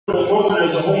Moment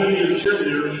as a Holt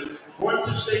cheerleader, going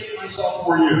to state my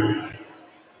sophomore year.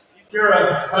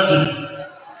 Kira Hudgen.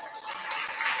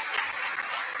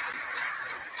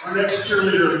 Our next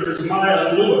cheerleader is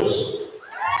Maya Lewis.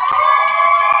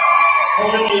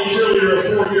 Holt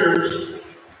cheerleader of 4 years,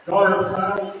 daughter of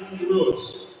Kyle E.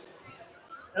 Lewis.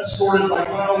 Escorted by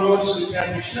Kyle Lewis and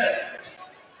Kathy Schneck.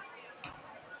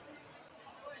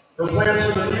 Her plans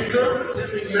for the future,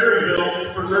 attending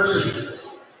Maryville for nursing.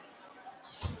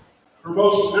 Her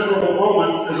most memorable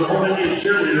moment as a Holt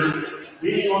cheerleader,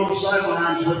 being on the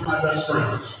sidelines with my best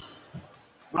friends.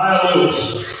 Maya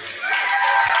Lewis.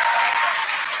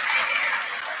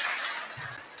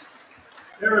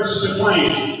 Eris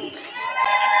McLean.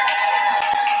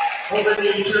 Holt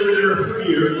cheerleader of 3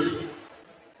 years,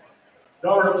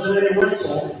 daughter of Janae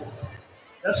Wenzel,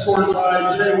 escorted by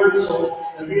Janae Wenzel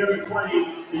and Mia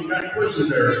McLean and Matt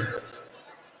Quisenberry.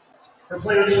 Her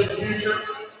plans for the future,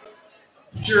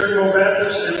 Cheerleader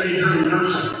Baptist and major in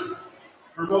nursing.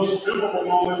 Her most memorable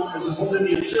moment as a Holt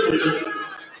cheerleader,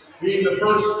 being the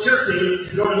first cheer team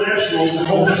to go to nationals in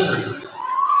Holt history.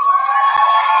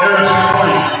 Eris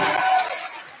McLean.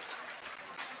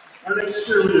 Our next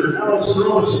cheerleader, Allison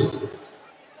Rosen,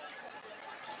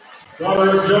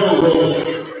 daughter of Joe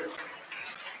Rosen.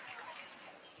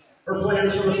 Her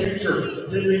plans for the future,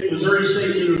 attending Missouri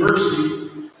State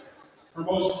University. Her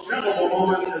most memorable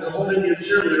moment as a Holt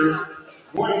cheerleader,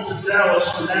 going to Dallas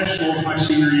for nationals my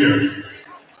senior year.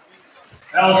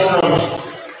 Allison Rosen.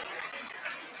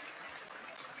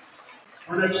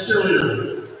 Our next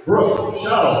cheerleader, Brooke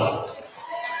Shadow.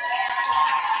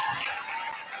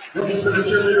 Brooke has been a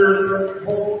cheerleader for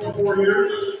Holt for 4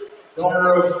 years,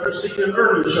 daughter of Christina and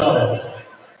Irvin Shadow.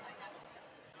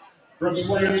 Brooke's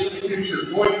plans for the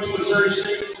future, going to Missouri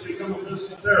State to become a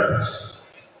physical therapist.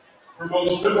 Her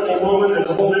most memorable moment as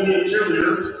a Holt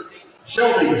cheerleader,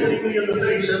 Shelby hitting me in the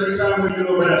face every time we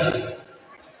do a basket.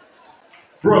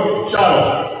 Brooke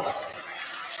Shadow.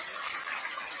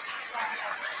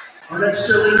 Our next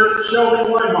cheerleader,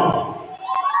 Shelby Weinhoff.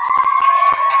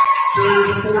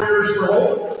 Cheerleader for 4 years for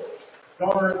Holt,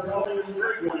 daughter of Colleen and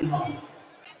Greg Weinhoff.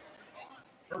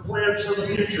 Her plans for the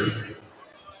future,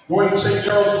 going to St.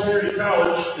 Charles Community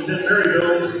College and then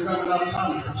Maryville to become an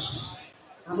optometrist.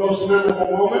 Her most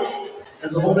memorable moment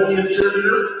as a Holt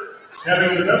cheerleader,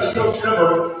 having the best coach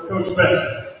ever, Coach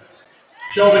Beck.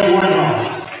 Shelby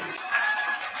Weinhoff.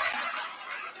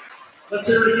 Let's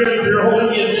hear it again for your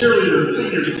Holt cheerleader,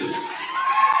 seniors.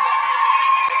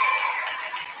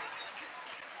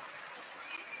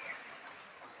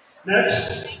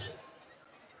 Next,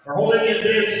 our Holt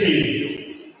dance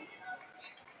team.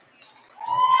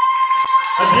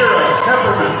 Adira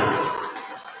Pepperman.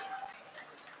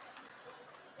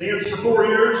 Danced for 4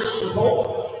 years with Holt,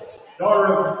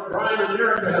 daughter of Brian and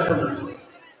Erica Heffernan.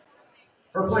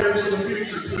 Her plans for the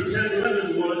future to attend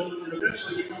Lindenwood and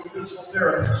eventually become a physical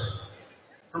therapist.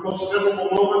 Her most memorable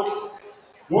moment,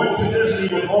 going to Disney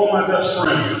with all my best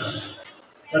friends.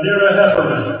 Adira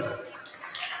Heffernan.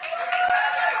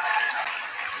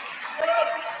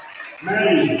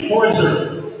 Maddie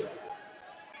Poyser.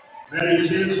 Maddie's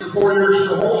danced for 4 years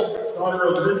for Holt, daughter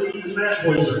of Mindy and Matt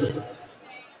Poyser.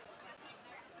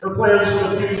 Her plans for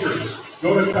the future,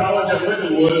 go to college at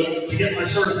Lindenwood to get my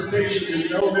certification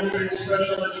in elementary and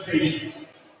special education.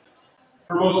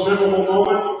 Her most memorable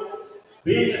moment,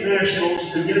 being at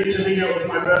nationals and getting to hang out with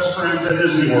my best friends at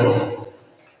Disney World.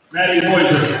 Maddie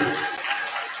Poyser.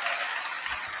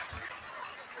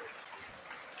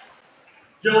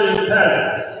 Jillian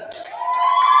Paddock.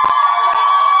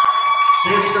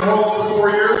 Danced for Holt for 4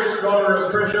 years, daughter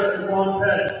of Tricia and Juan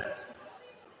Paddock.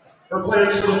 Her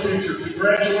plans for the future, to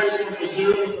graduate from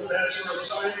Mizzou with a Bachelor of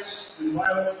Science in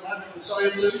Biological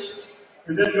Sciences,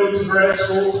 and then go to grad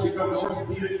school to become an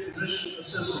orthopedic physician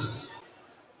assistant.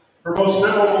 Her most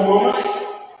memorable moment,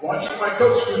 watching my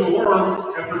coach do the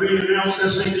worm after being announced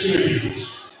as state champions.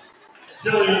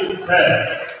 Jillian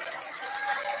Paddock.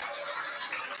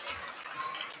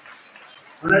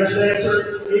 Our next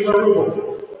dancer, Ava Rubel.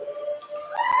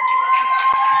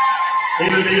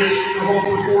 Ava danced for Holt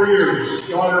for 4 years,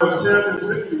 daughter of Tim and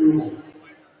Ricky Rubel.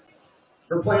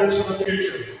 Her plans for the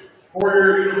future,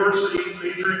 4-year university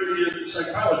majoring in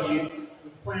psychology,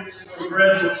 with plans to go to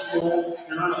graduate school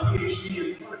and on a PhD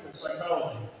in clinical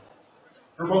psychology.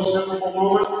 Her most memorable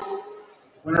moment,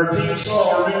 when our team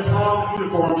saw our new prom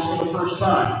uniforms for the first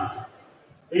time.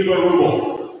 Ava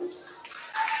Rubel.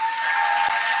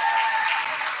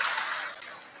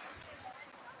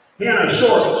 Hannah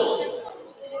Shorts.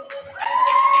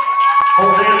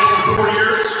 Holt danced for 4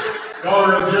 years,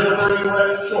 daughter of Jennifer and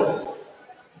Brad Short.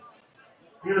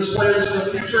 Hannah's plans for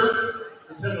the future,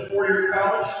 attend a 4-year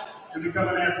college, and become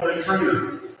an athletic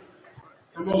trainer.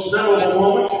 Her most memorable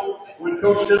moment when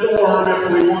Coach did the worm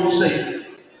after we won state.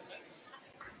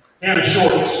 Hannah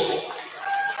Shorts.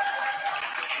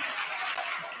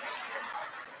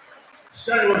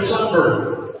 Skylar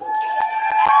Sunberg.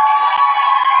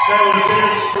 Skylar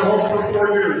danced for Holt for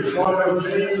 4 years, daughter of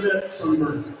Jane and Annette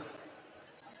Sunberg.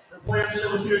 Her plans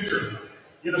for the future: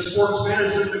 get a sports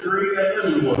management degree at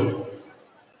Lindenwood.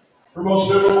 Her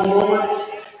most memorable moment: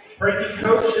 breaking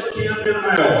coach at camp in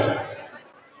Iowa.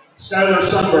 Skylar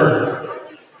Sunberg.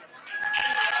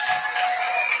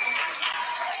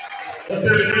 Let's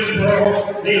hear it again for our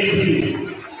Holt dance team.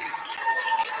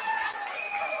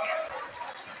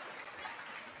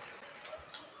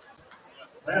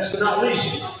 Last but not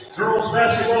least, girls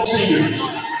basketball seniors.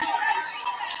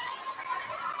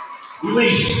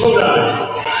 Elise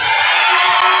Bodine.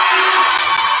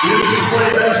 Elise has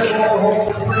played basketball for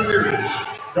Holt for 3 years.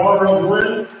 Daughter of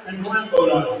Lynn and Glenn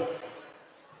Bodine.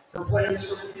 Her plans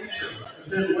for the future: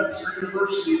 attend Webster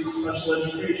University for special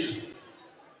education.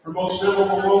 Her most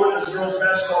memorable moment as a girls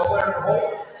basketball player for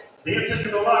Holt: dancing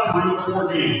in the locker room before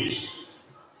games.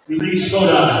 Elise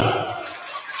Bodine.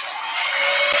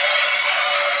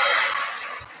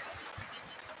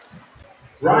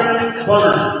 Ryan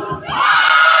Bunner.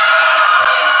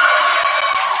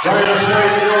 Ryan has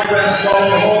played girls basketball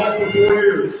for Holt for 4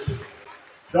 years.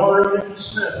 Daughter of Nikki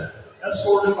Smith,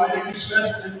 escorted by Nikki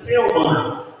Smith and Cale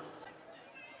Bunner.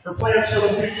 Her plans for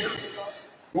the future: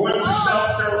 going to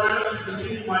South Carolina to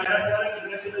continue my athletic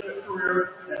and academic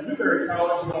career at Newberry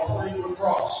College while playing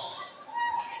lacrosse.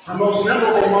 Her most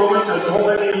memorable moment as a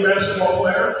Holt Indian basketball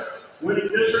player: winning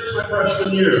districts my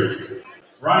freshman year.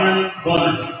 Ryan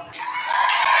Bunner.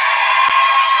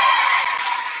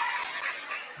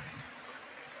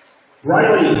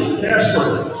 Riley Casper.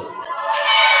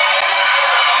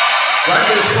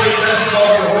 Riley has played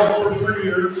basketball for Holt for 3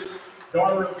 years,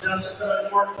 daughter of Jessica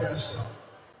and Mark Casper.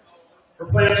 Her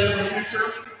plans for the future: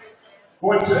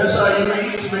 going to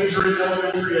SIUE to major in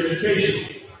elementary education.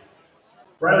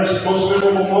 Riley's most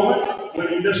memorable moment: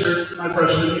 winning district my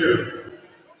freshman year.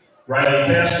 Riley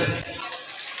Casper.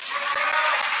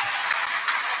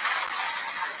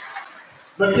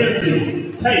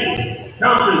 Mackenzie Tank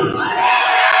Compton.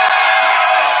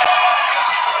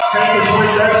 Tank has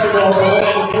played basketball for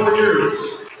Holt for 4 years,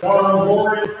 daughter of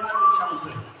Lori and Rodney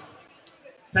Compton.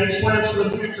 Tank's plans for the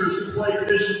future is to play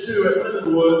Division II at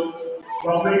Lindenwood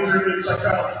while majoring in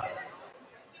psychology.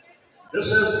 This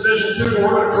says Division II, but we're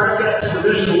going to correct that to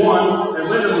Division I at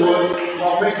Lindenwood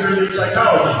while majoring in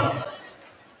psychology.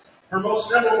 Her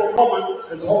most memorable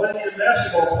moment as a Holt Indian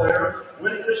basketball player: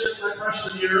 winning district my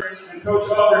freshman year and Coach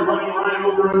Aubrey running Ryan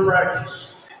over in practice.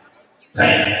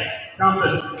 Tank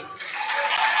Compton.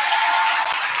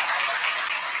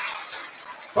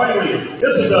 Finally,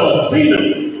 Isabel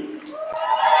Tiemann.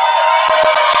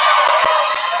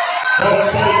 Holt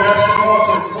played basketball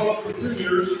for Holt for 2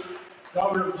 years,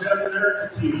 daughter of Jeff and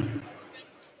Erica Tiemann.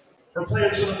 Her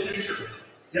plans for the future: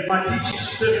 get my teaching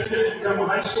certificate and become a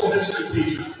high school history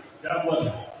teacher. God bless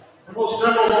you. Her most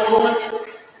memorable moment: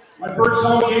 my first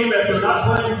home game after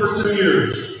not playing for 2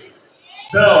 years.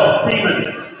 Belle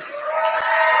Tiemann.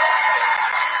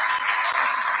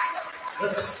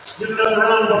 Let's give another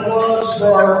round of applause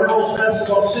for our girls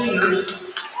basketball seniors.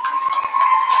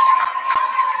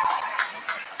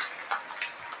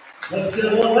 Let's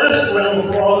give one last round of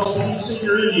applause to these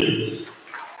senior Indians.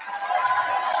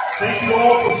 Thank you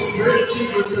all for some great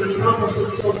achievements and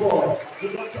accomplishments so far.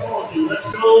 Good luck to all of you.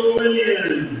 Let's go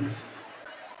Indians!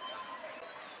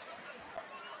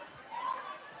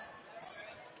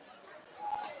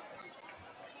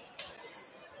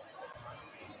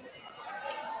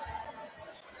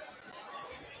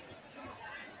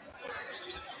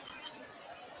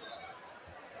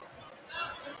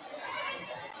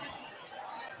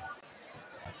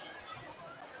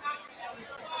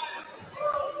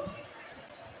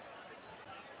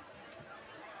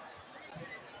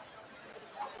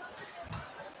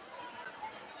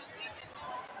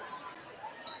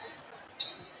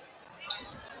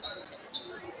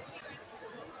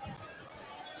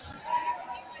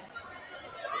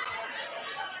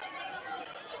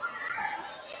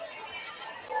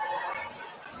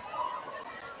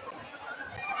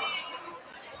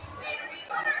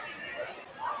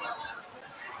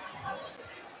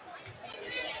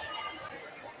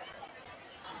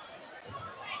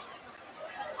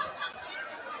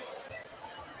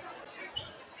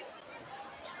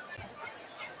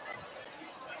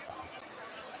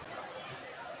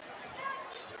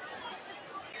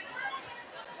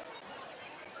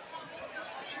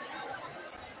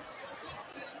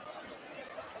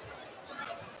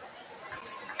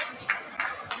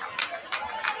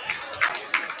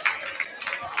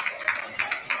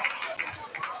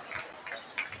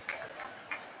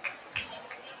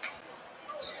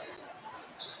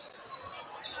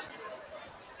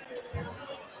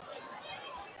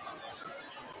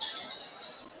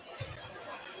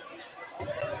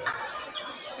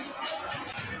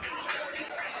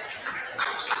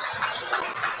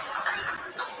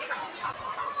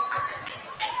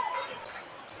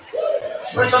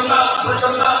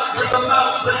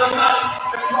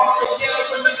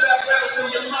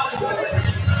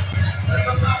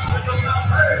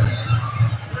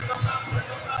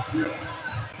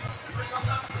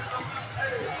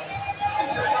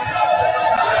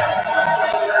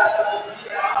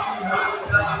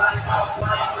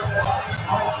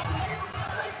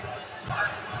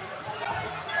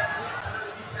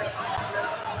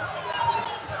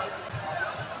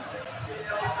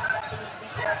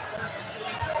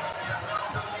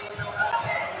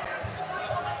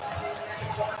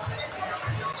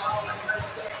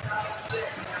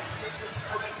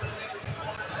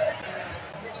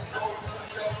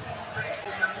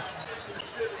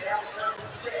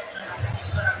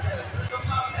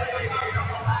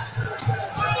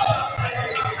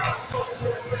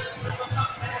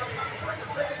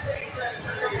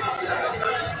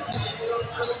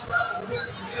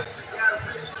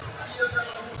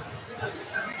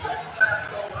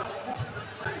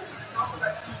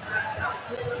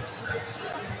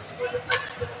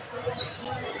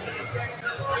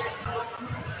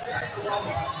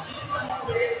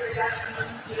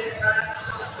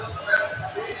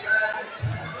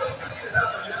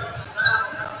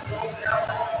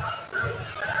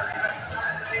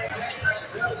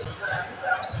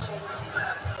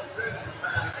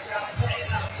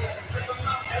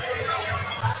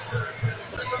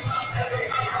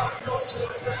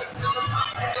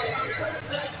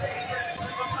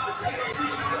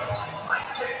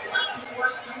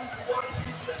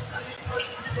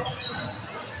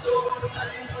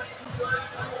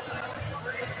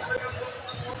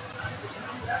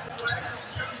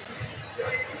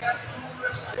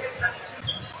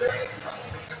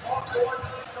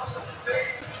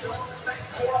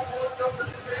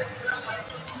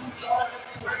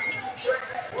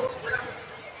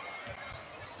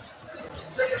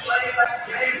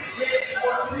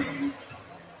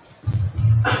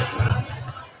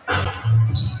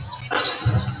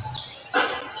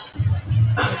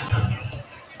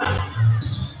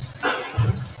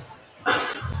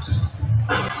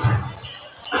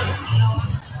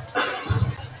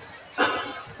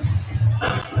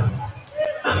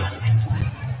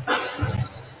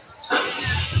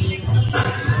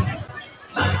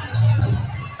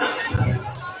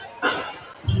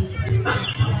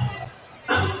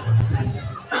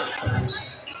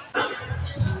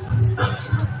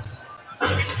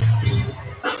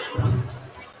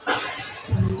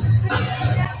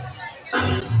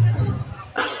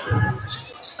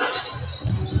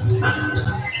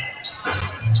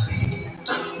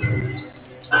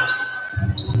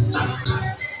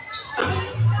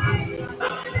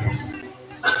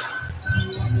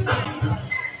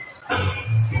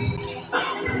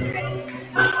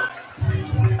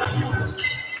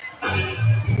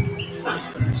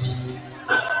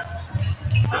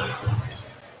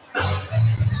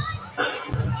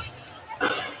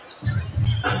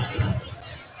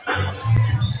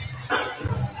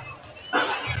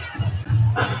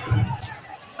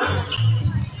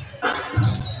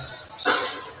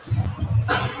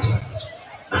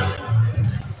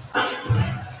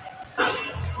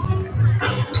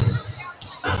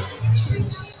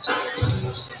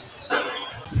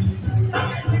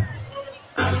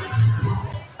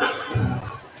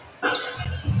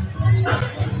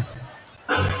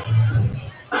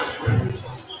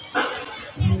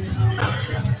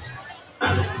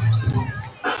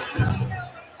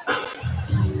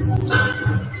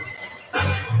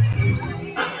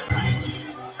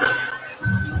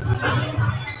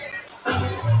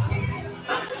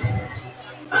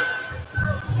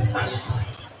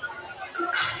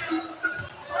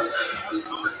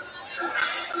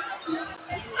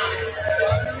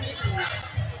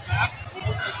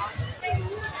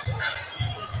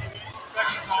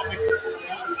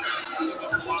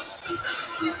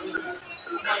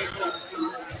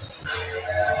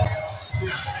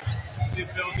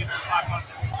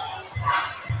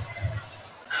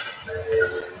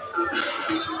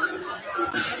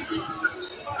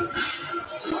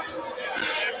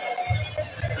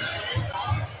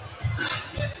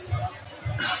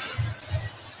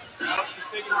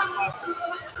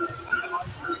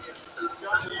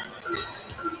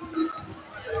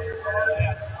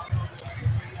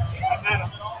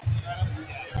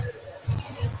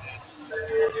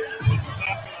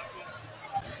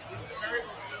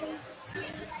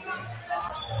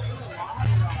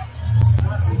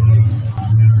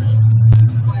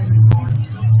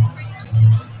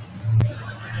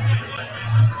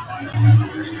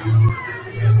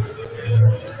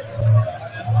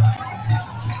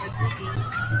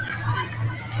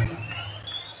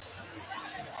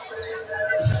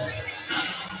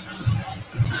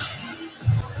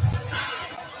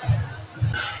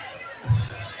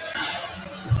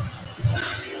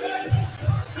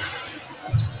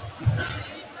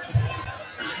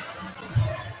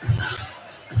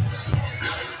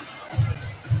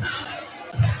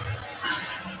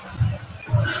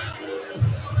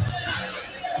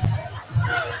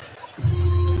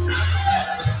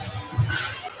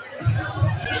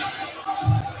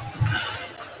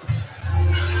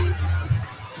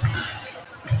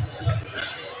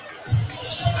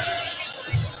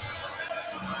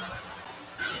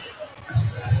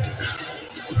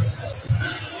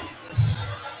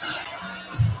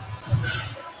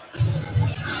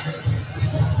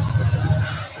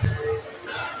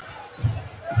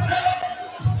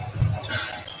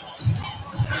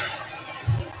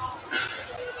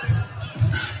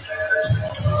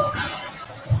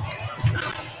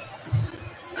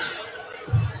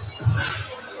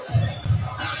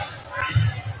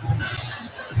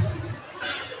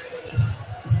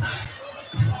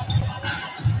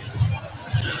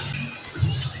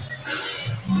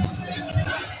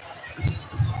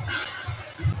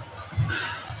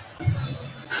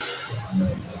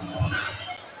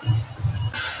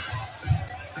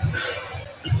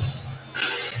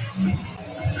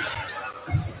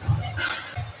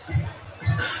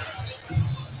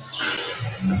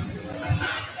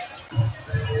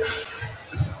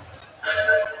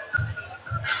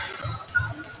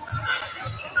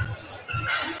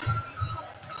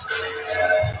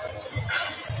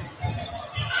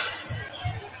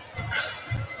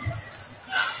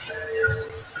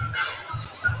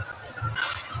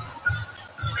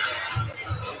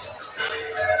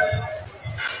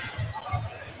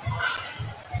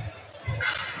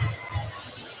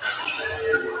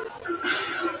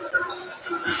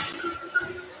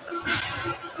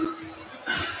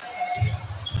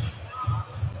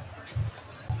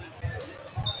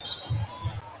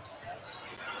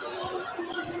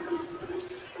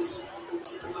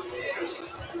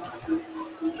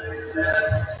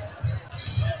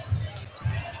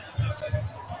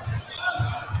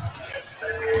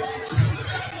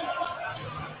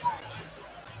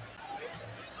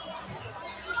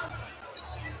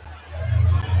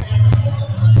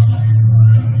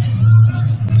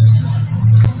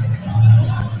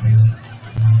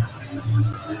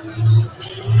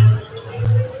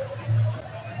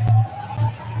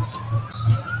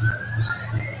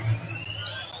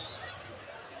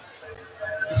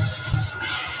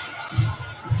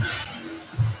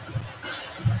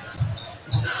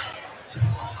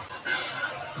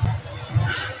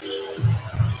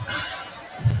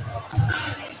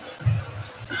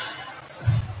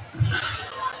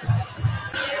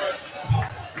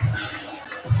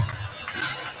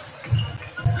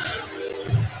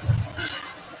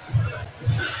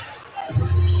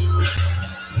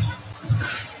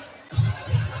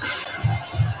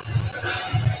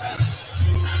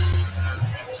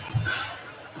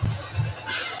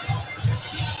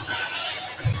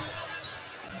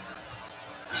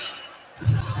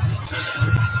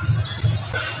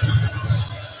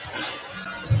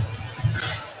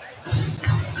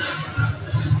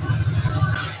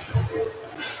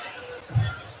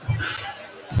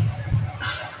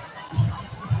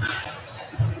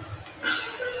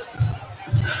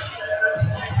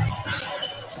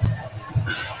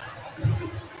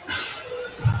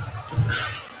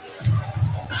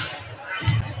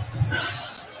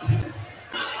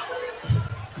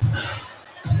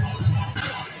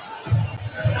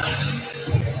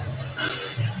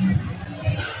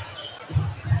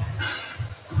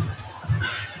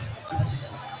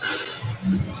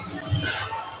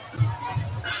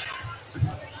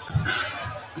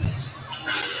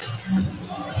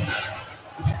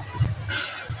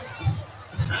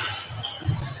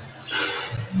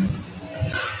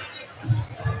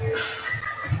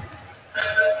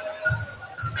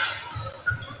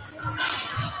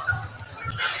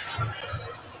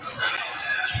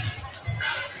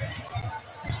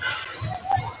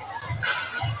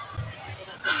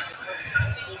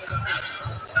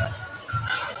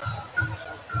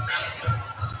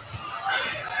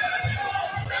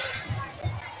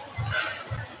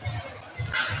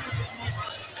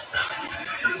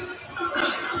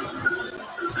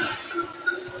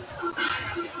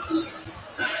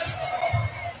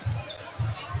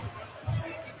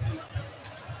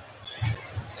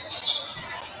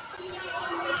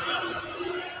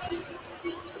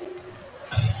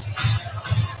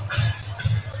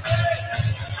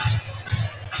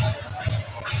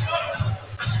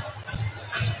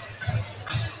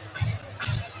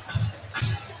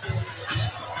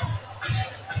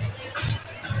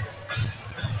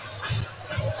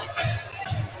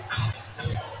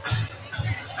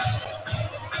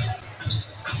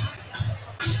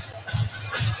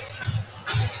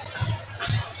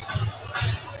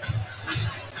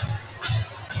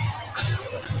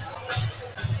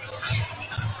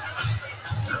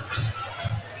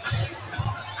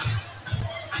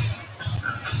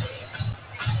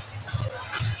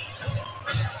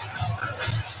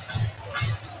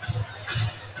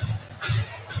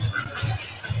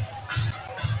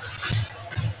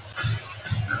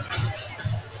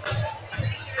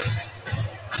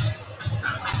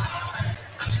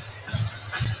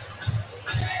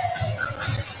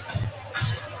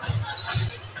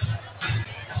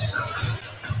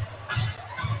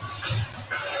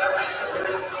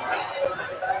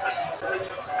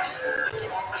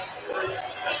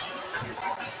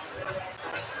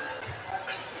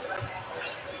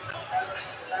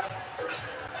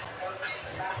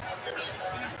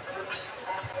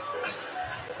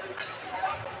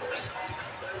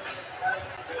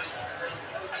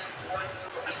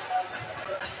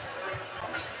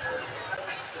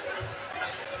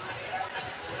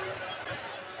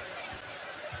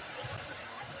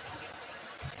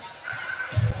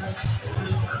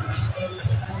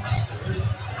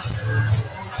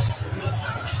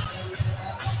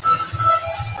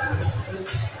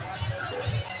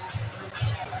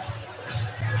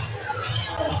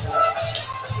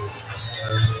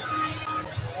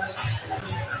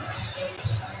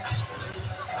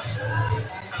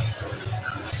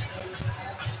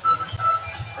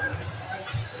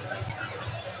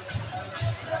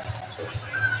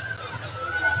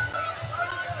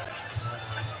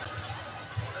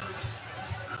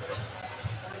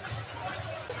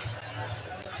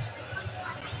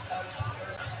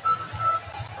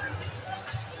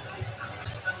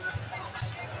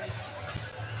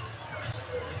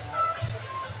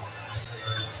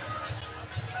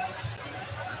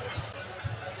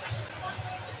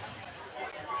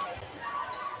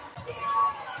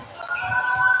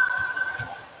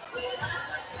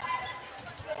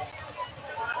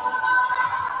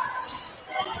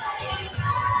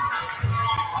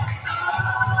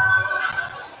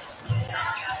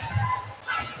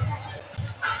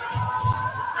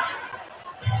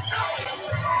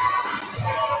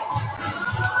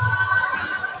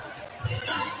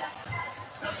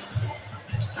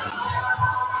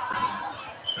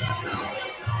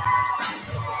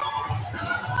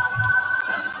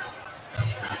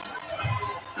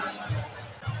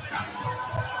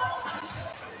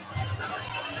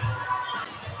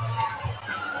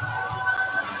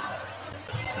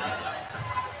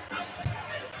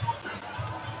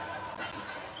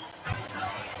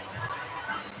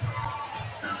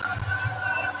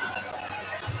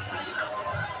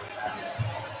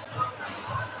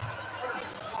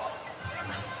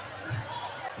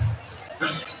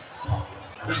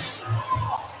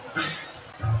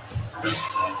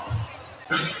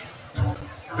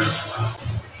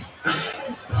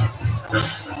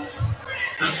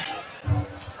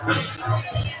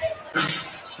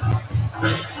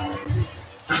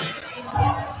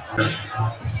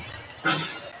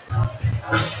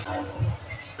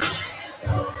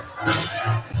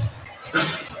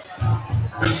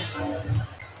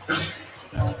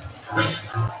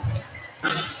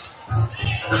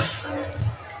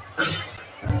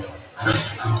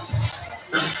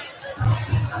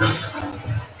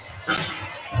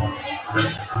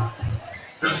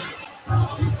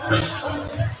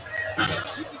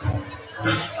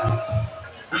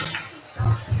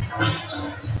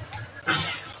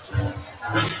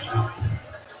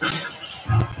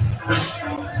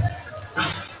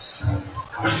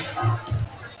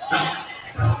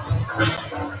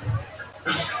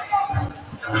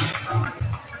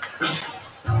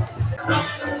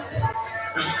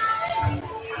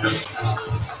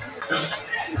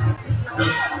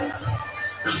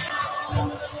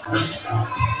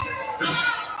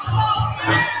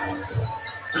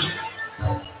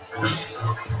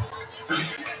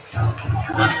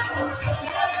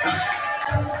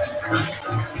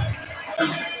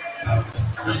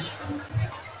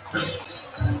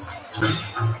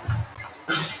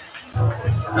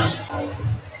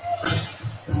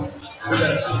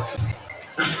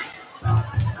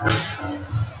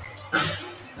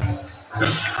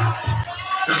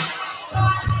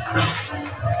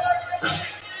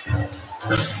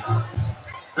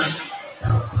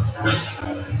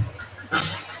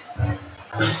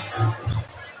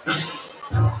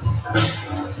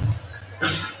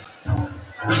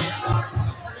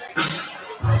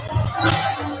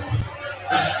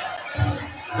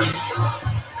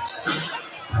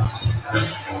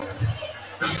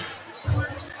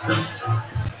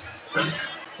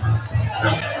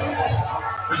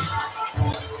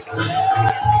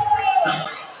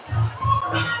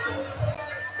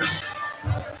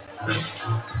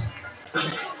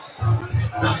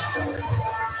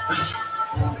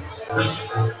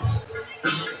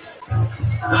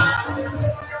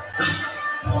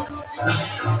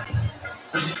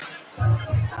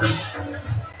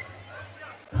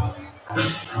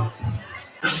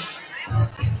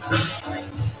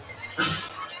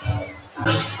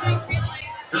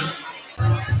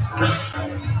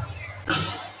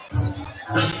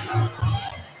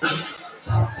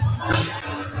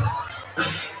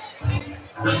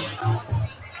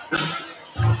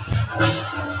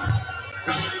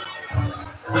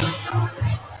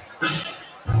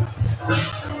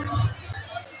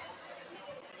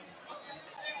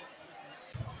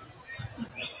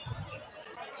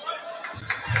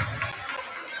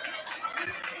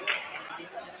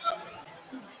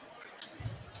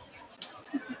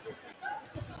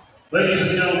 Ladies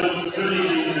and gentlemen, good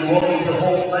evening and welcome to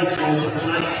Holt High School for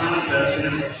tonight's contest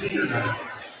and senior night.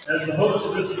 As the host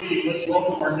of this meeting, let's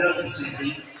welcome our guests this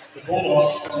evening, the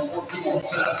Bulldogs from 14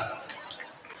 South.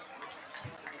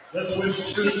 Let's wish the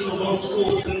students from both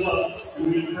schools good luck, and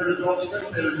we encourage all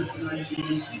spectators at tonight's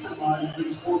meeting to keep in mind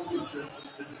good sportsmanship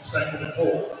is expected at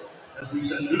Holt, as we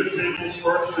set good examples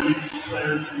for our students,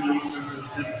 players, and youngsters in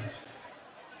attendance.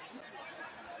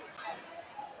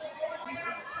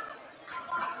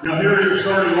 Now here are your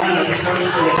starting lineups first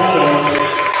for the Bulldogs.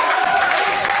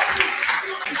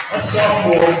 A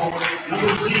sophomore,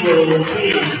 number 0,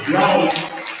 Cam Raleigh.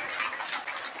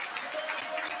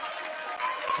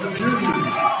 A junior,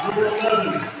 number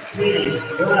 11,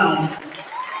 Cam Brown.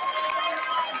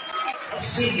 A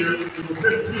senior, number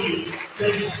 15,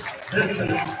 Chase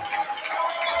Benson.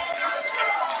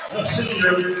 A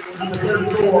senior, number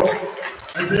 34,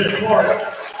 Isaiah Clark.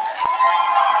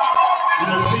 And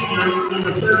a senior,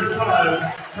 number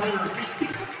 35, Connor Hickey.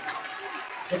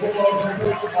 The Bulldogs are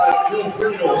coached by Bill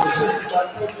Brindle, assisted by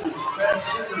coaches Bass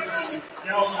Henderson,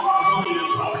 Galvin,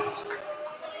 and Pop.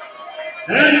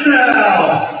 And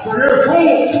now, for your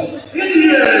Holt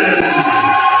Indians,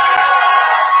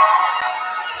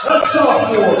 a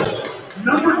sophomore,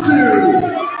 number 2,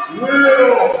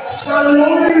 Will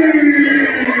Saloni.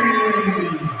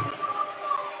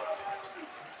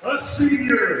 A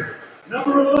senior,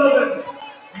 number 11,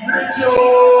 Mitchell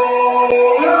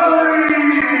Lowry.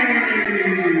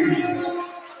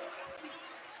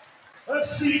 A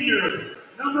senior,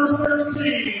 number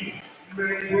 13,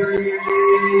 Mabry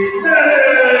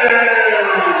Ned.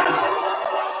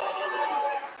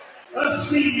 A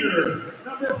senior,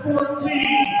 number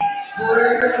 14,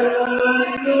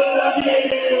 Brandon Duggan.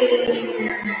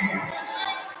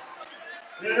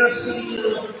 And a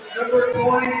senior, number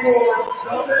 24,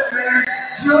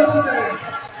 Justin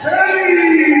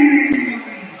Hayes.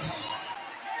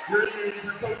 Your Indians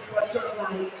are coached by Chuck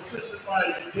Arnold, assisted by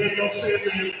Daniel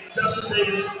Stanley, Justin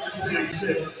Davis, and Sam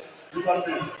Six. Good luck,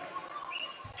 man.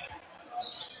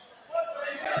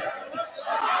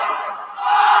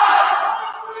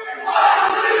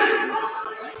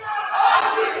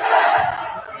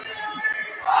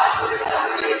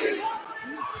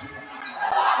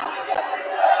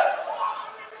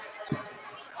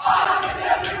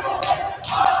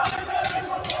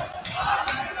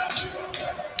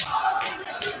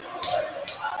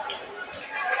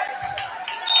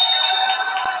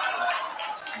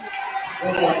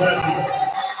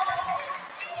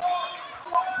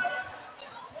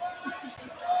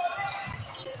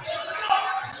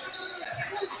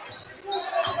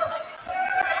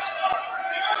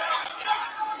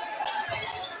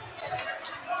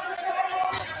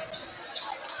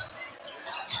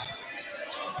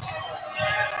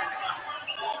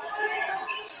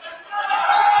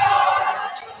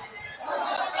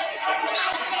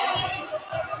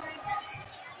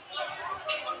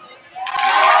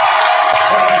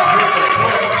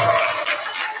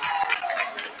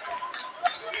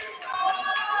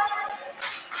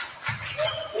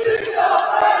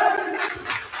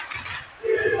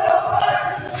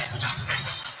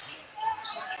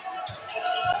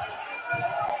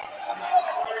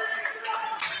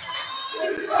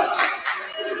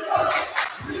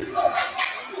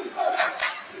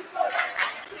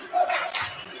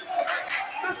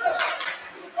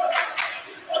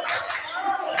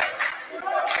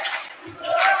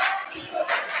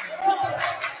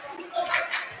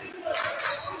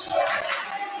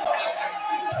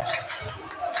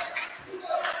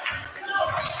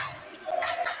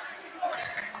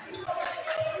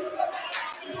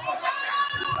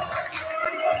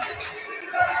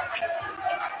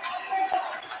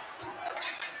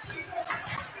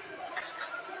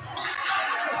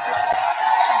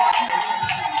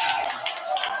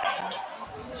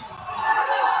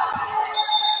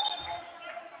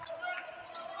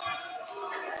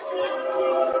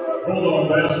 Hold on,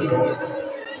 basketball.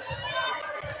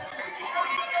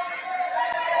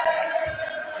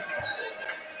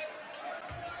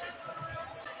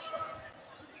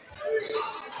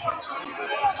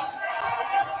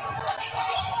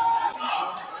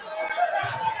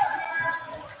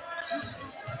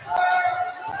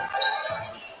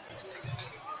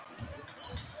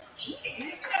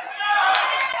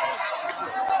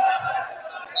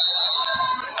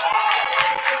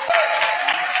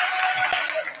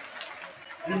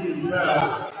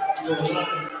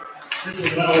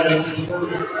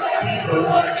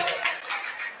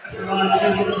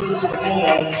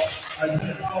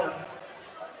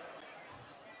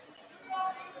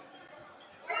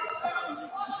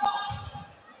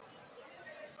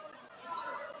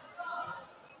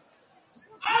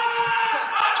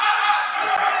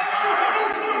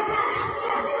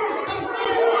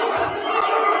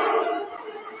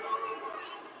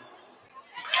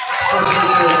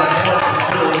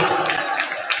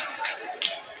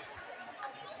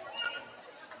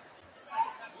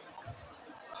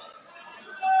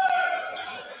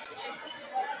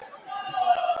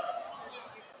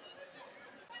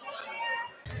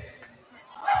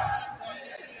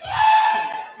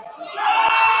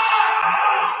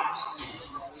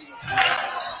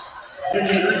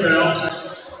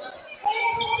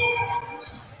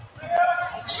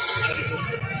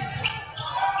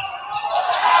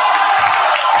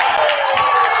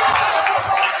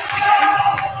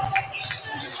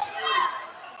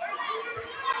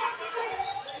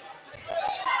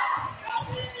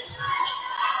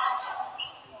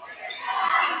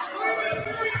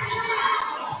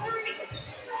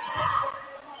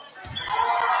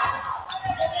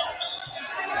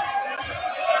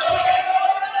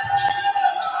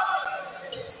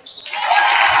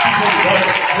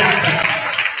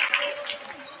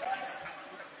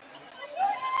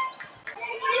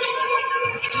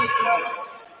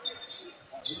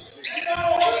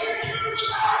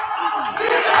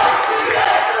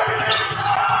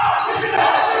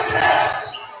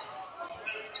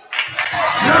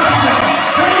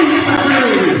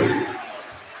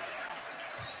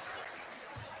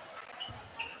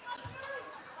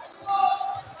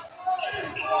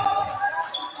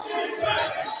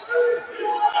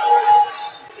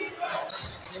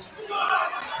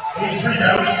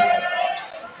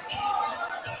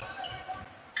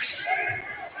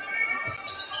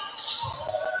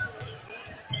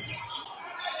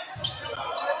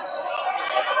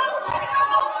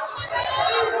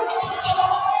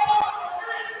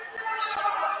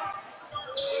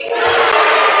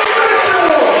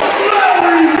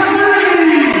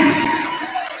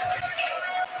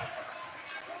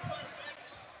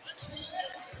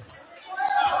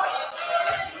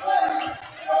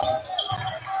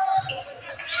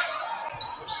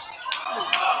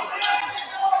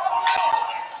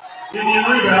 Indian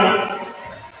rebound.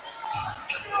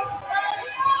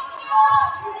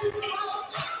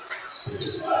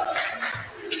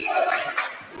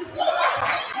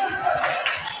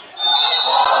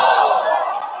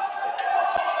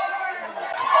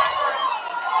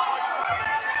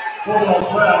 Bulldog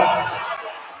foul.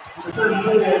 Number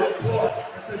 34,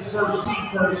 that's his first team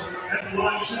first. At the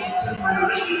line shooting 10 for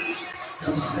your Indians.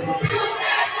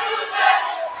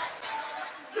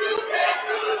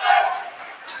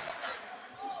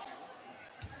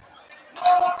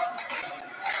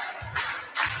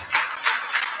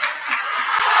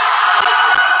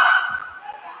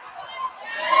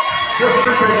 First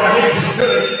free throw by Hayes is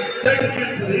good. Second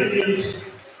hit for the Indians.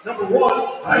 Number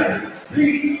 1, Ivan B.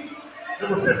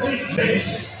 Number 15,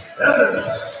 Chase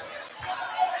Evans.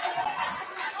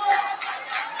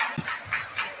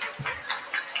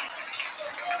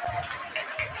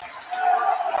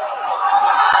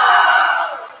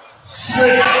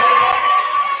 Switch.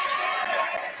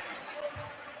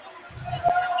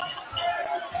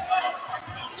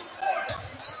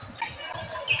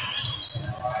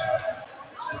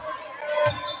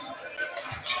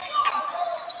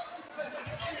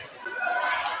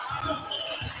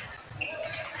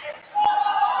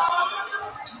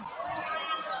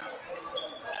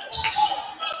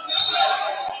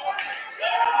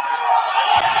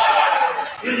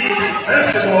 Indian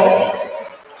basketball.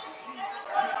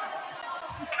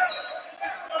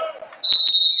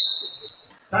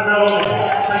 Timeout on the ball,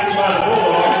 taken by the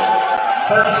Bulldogs.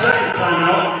 30-second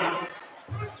timeout.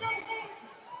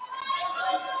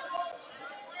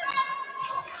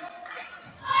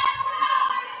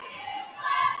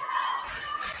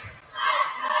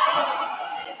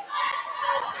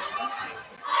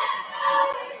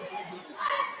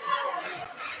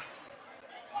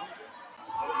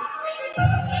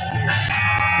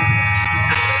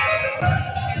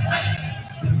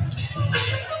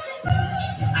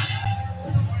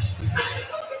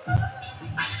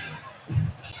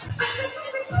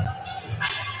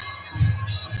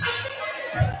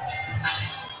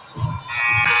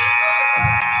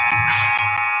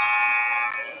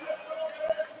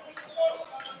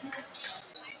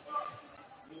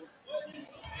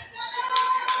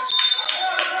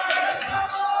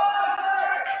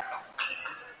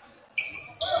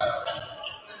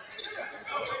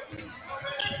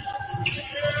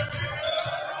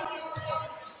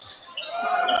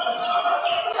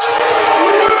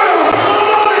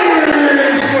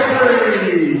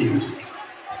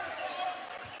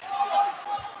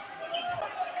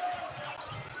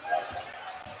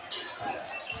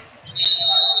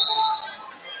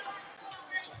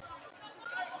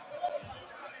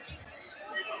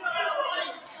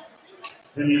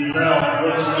 Indian foul,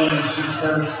 Wilson Williams, his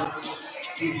first,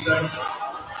 team second.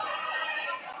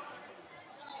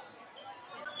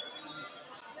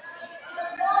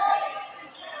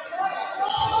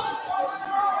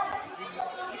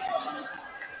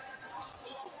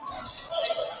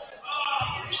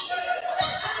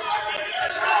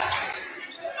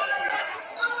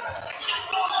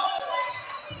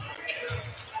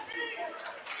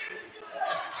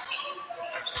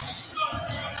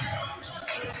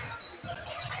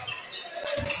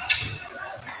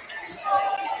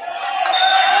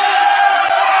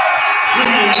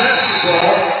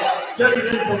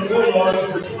 Checking in from the Bulldogs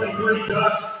for 23,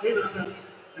 Josh Anderson,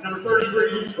 and number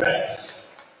 33, Luke Bass.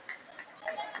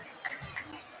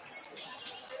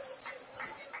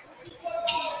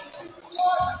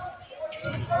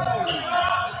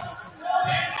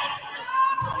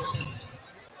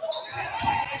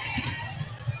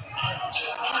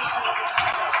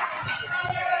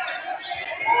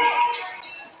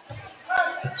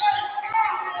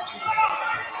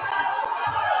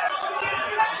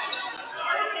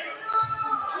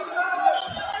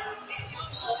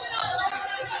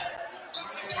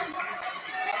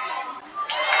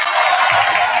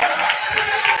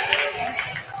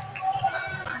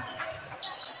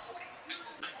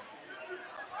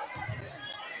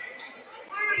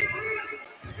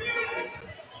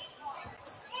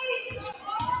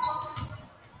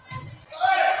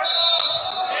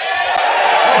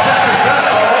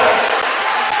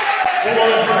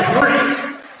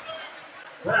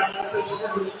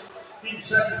 Team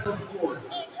second from the court.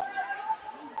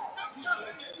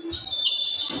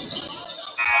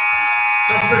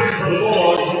 Substitution for the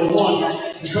Bulldogs, number 1,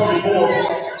 Cody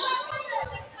Moore.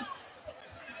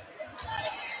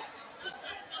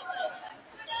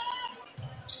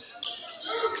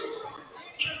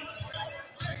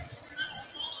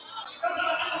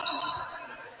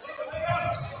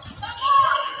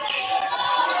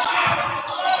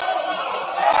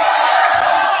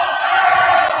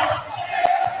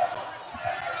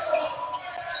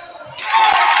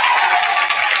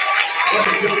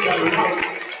 good by the Holt.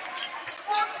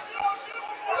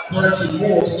 Correction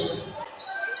 4.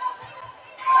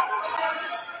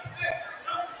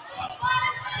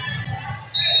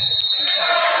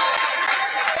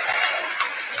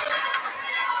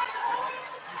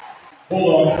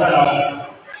 Bulldog foul.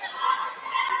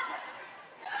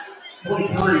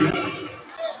 23.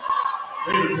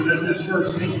 Davidson, that's his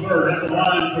first team third at the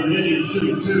line for the Indians,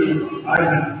 shooting 2.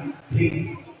 Ivan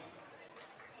Pete.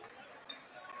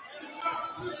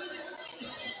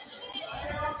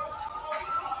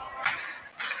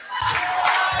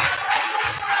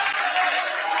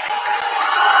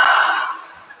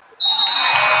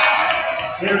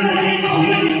 Entering the game for the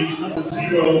Indians, number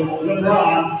 0,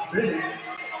 LeBron Bennett,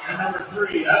 and number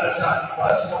 3, Abishai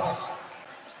Westlaw.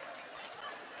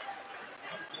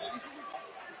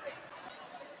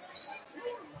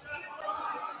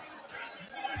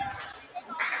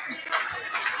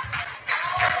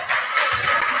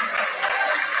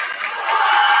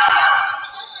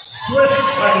 Switch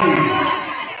by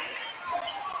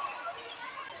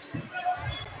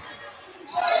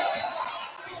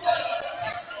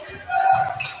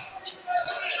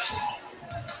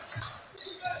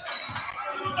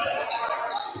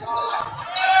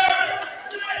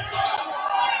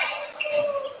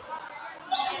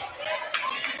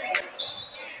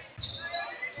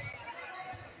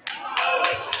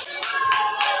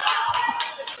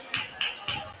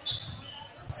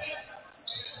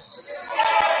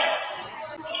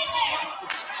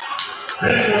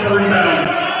Bennett with the rebound.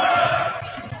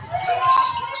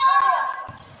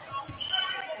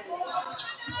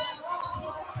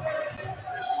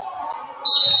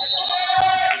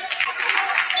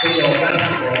 Bulldog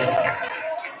basketball.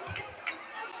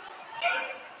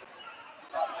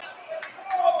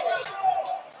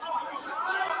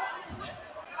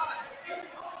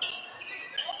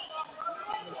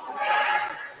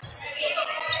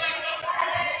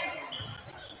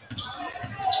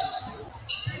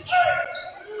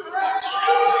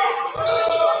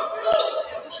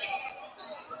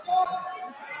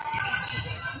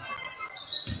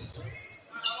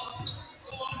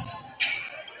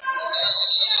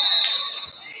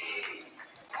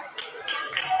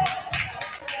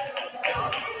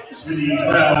 The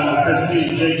foul,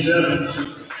 15, James Evans.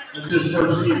 That's his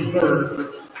first team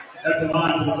third. At the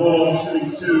line for the ball,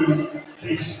 shooting 2,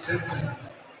 Chase Dixon.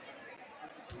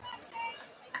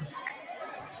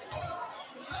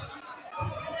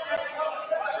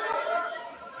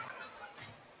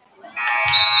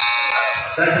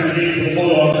 Back to the game for the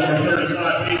Bulldogs, number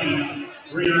 35, 80.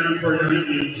 Re-entering for your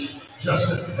Indians,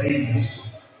 Justin Hayes.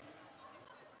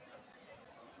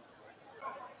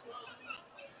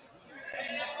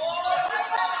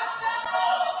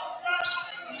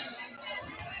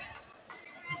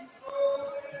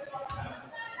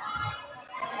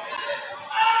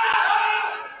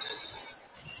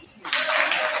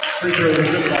 Free throw is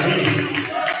good by him.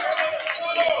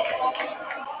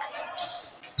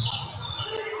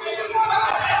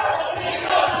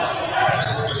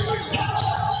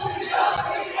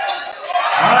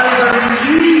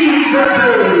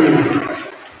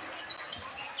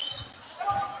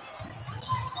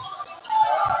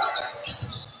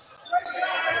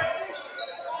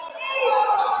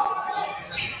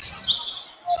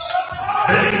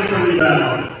 Heading with the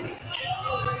rebound.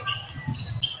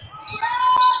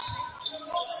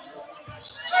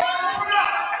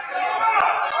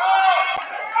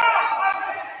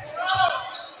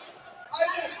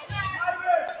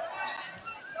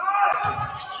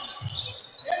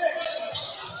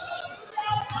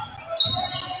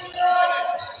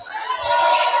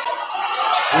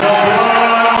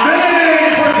 LeBron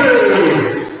Bennett for 2.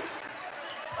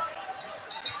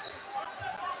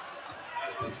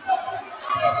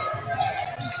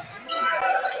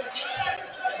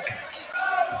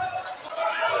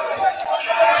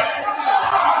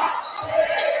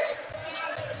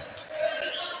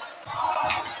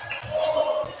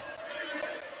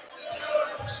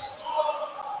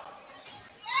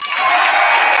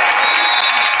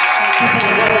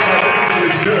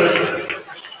 Is good.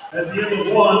 At the end of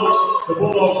 1, the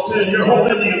Bulldogs 10, your Holt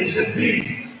Indians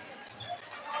 15.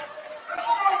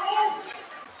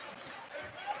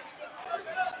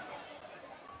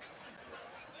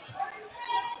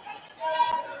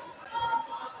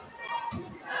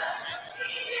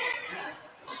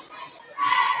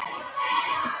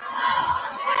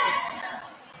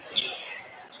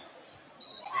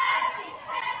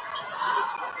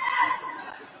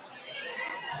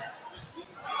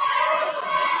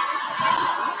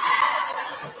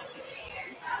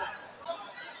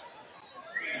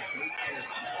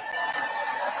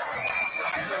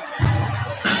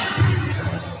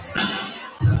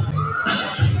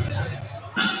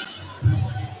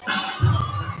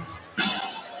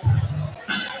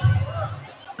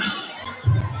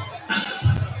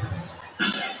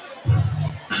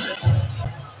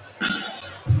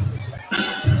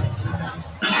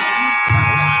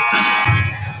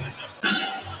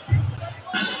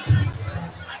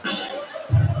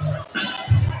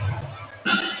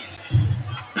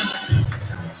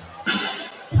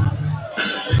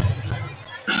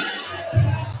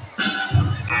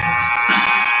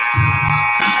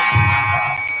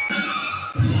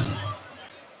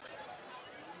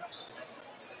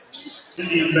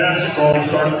 Indian basketball to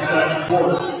start the second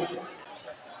quarter.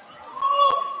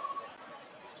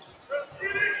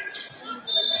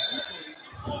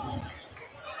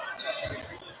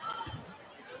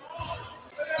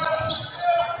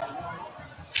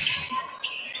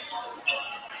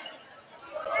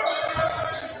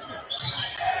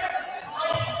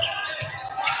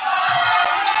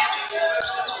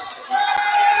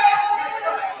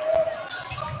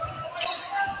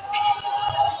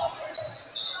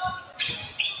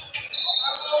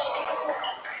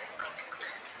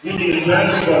 Indian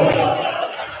basketball.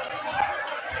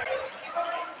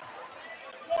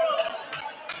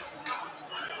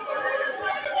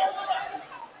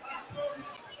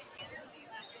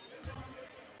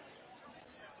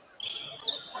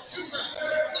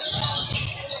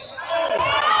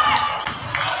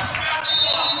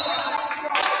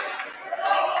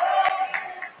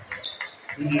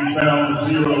 Indian foul for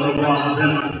 0, LeBron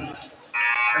Bennett.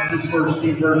 That's his first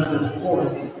team versus the quarter.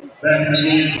 Back in the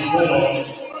game for the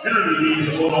Bulldogs. Entered the game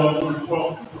for the Bulldogs number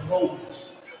 12, Cooper Holt.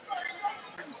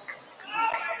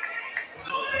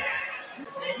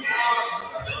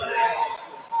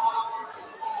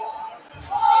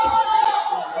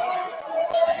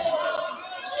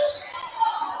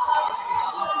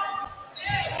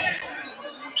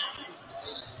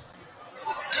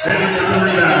 Bennett for the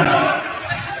rebound.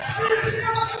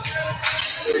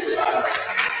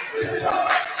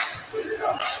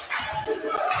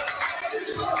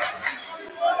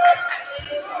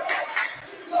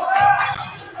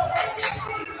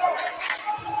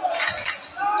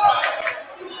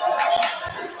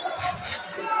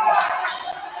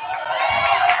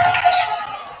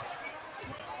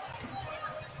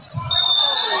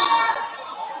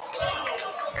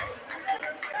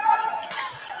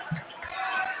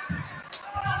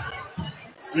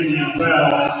 Indian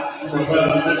foul, number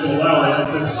 11, Mitchell Lowry,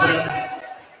 that's his second.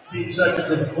 Team second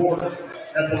for the quarter.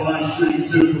 At the line,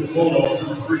 shooting 2 for the Bulldogs,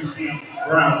 number 3, Cam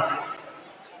Brown.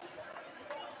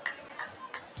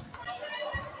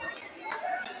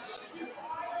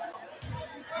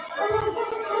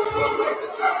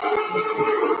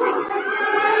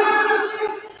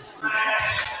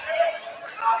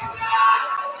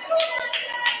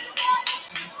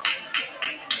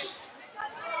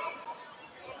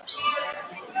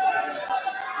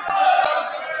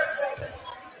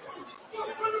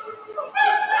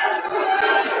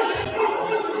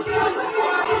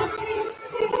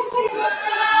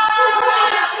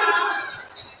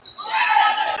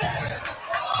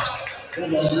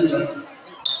 Bulldog rebound.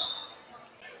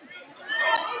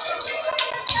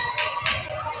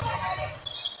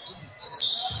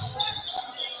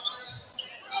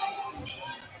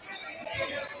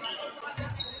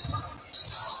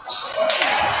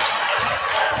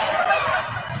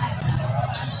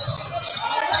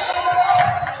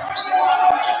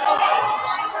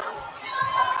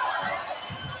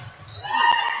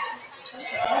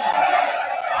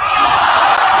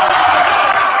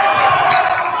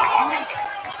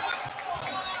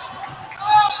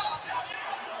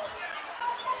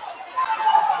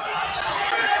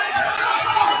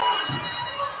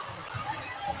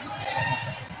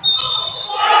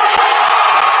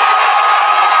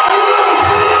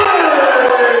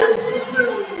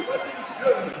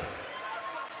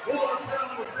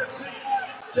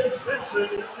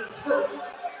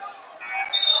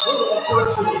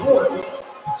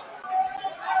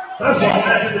 That's all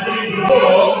back in the game for the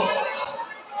Bulldogs.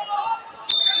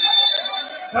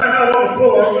 Timeout on the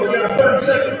Bulldogs. We got a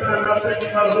 30-second timeout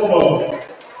taken by the Bulldogs.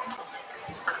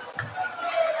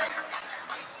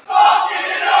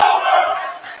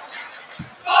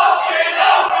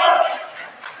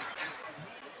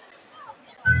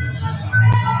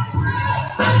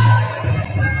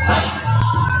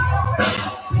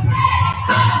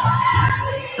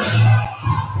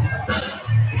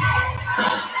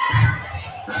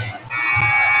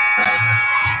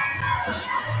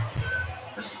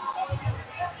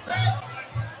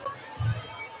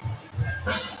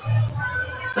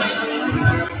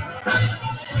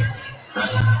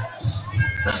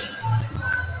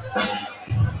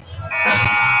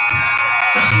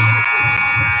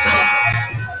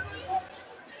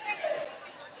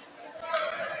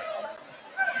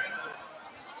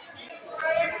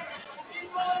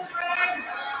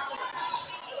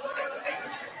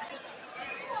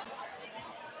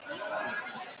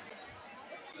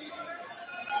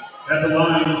 At the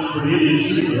line for the Indians,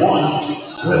 shooting 1,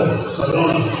 Will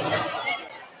Sabonis.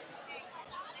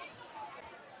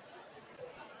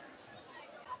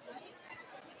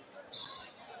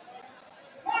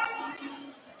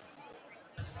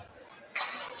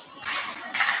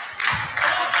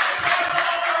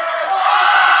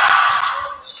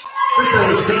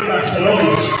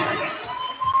 Castellanos.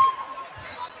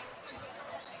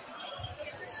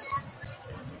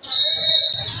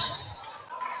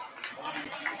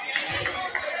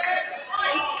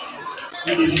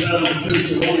 Indians down to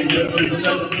 2-1, just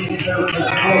 17 third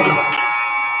and 4.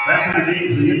 Back in the game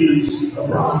for the Indians,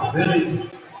 LeBron Benny.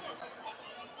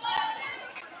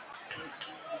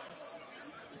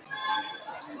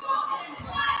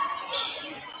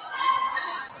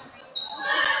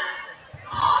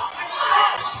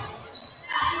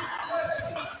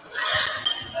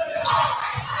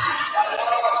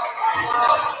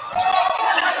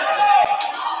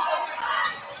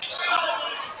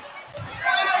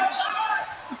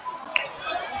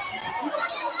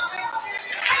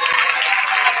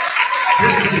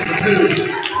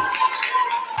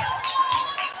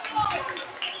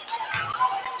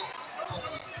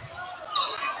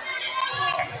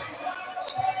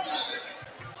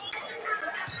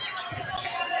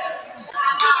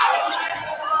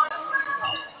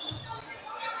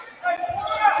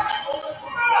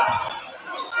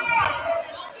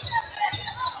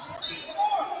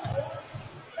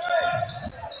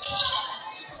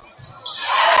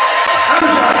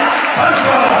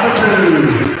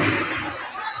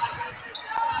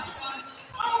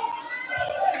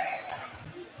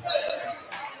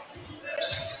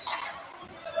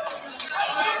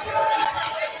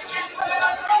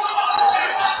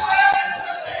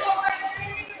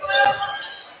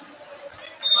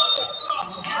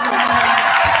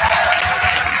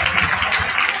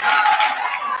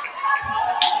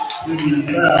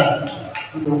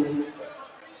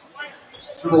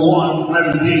 Number 1,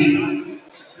 Ivan D.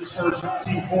 His first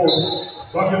team forward.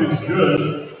 Bucket is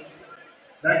good.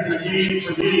 Back in the game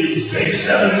for the Indians, Chase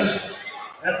Evans.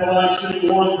 At the line, shooting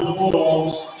 1 for the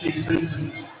Bulldogs, Chase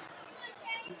Vincent.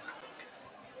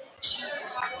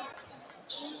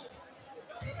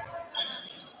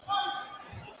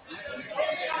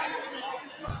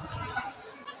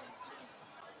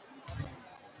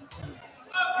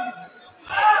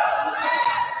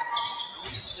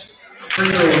 Free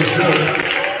throw is good.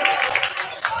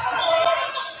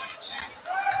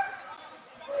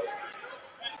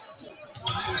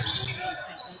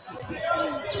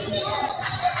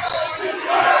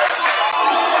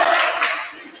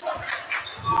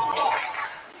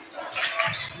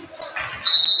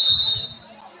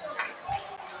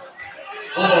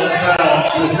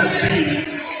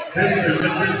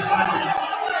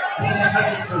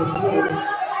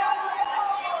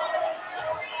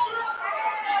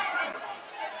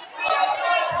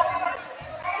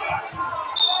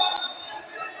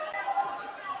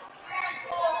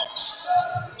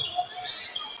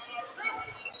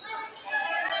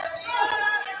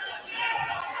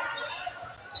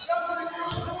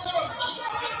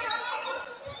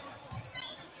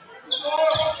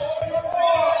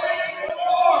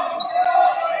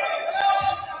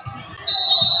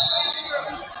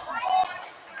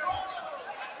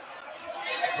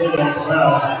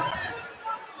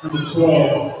 Number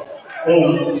 12,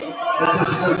 Holt. That's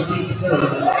his first team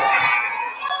third.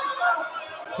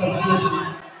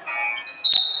 Substitution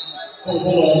for the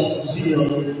Bulldogs,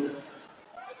 0.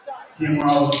 Cam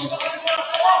Rowley.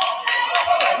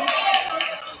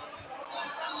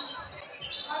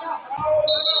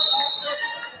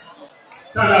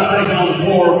 Timeout taken on the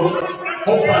floor.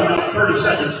 Holt timeout, 30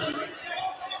 seconds.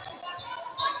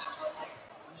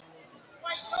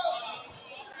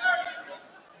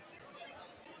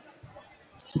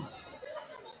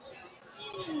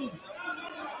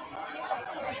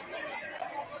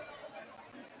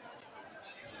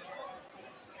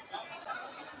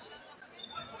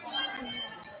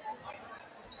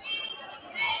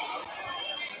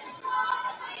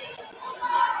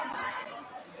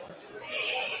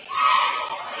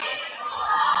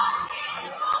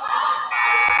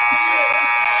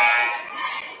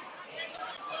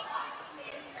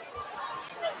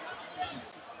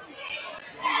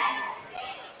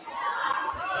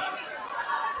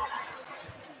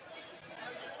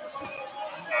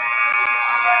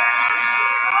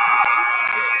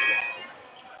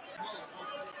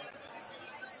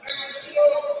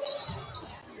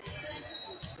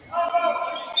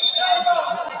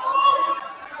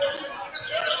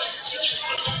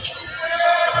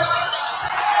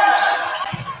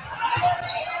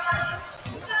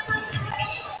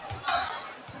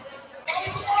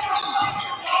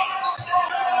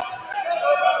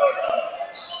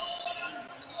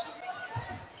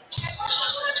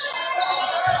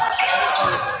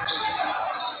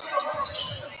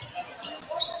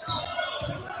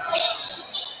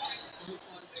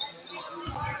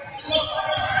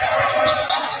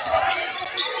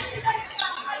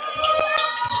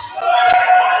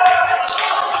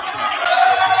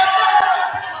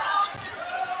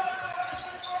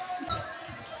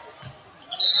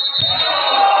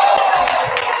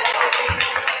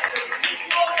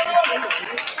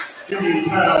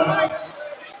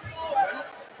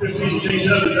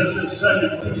 Chase Evans, that's his second,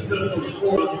 2-5 of the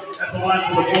fourth. At the line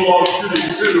for the Bulldogs,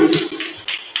 shooting 2.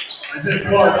 Isaiah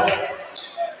Clark.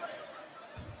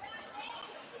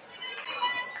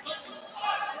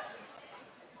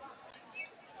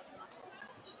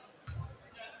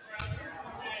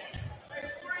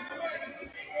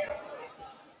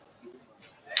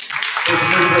 First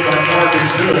free throw by Clark is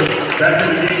good. Back in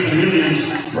the game for the Indians.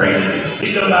 Brandon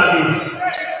Hidalagi.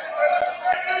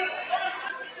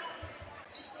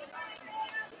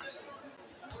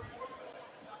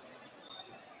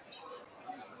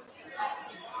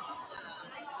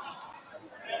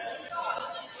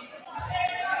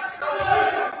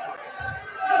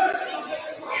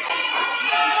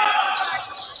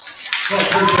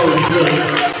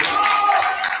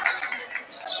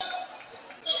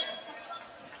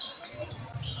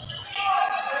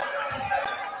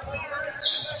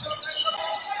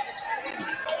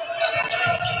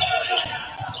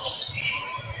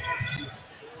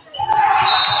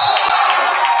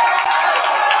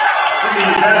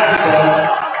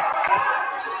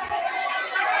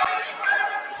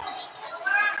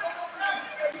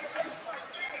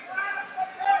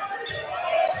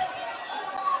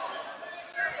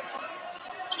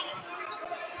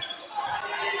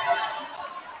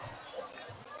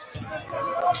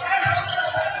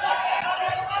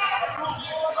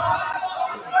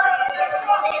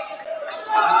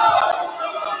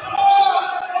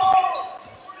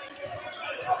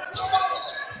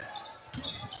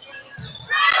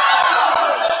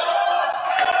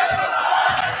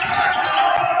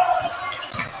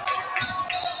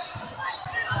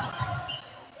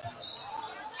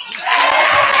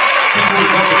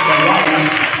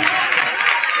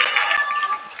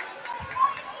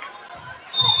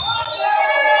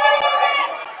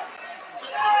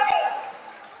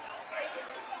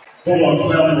 Bulldog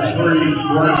foul number 3,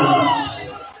 Brown.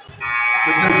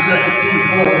 The 10-second team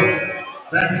quarter.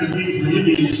 Back in the game for the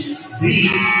Indians, V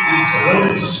and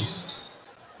Salonis.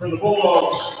 For the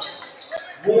Bulldogs,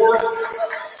 Ward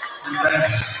and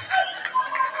Bash.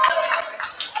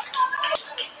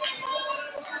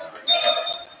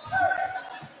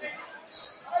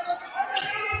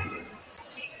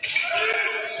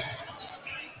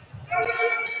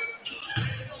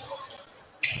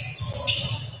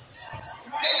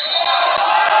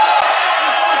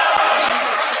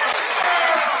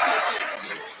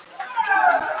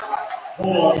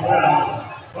 Bulldog foul.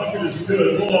 Bucket is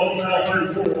good. Bulldog foul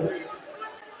 34.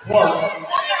 Clark,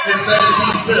 his second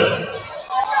team fifth.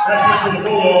 That's it for the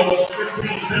Bulldogs.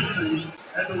 15 Benson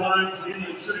at the line for the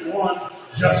Indians shooting 1.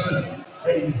 Justin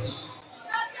Hayes.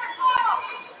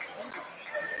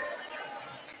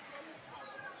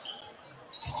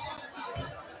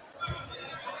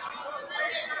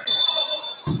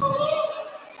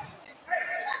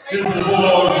 Give for the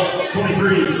Bulldogs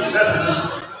 23. Jefferson.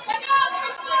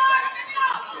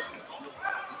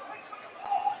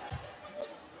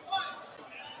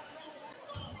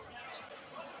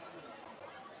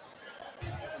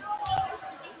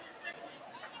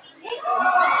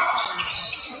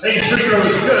 Hayes' free throw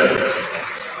is good.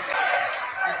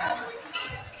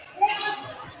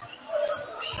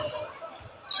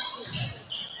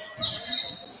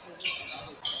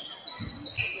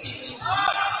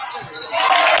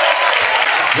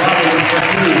 Robert for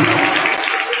 2.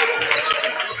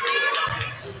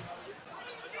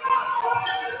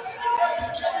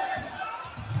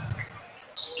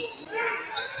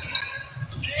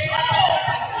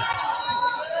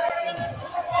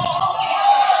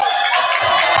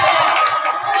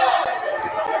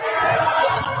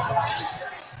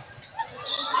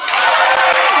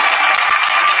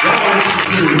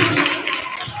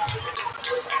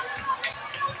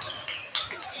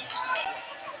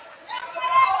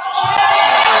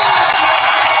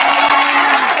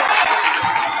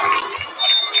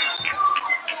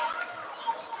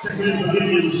 Checking in for the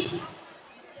Indians.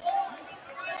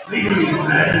 Legally,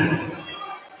 Madden.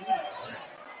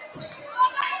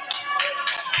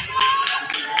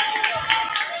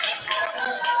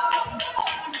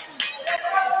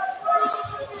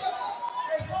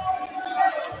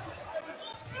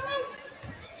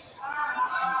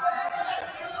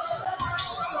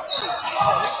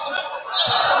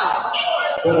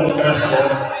 Bulldog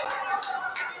basketball.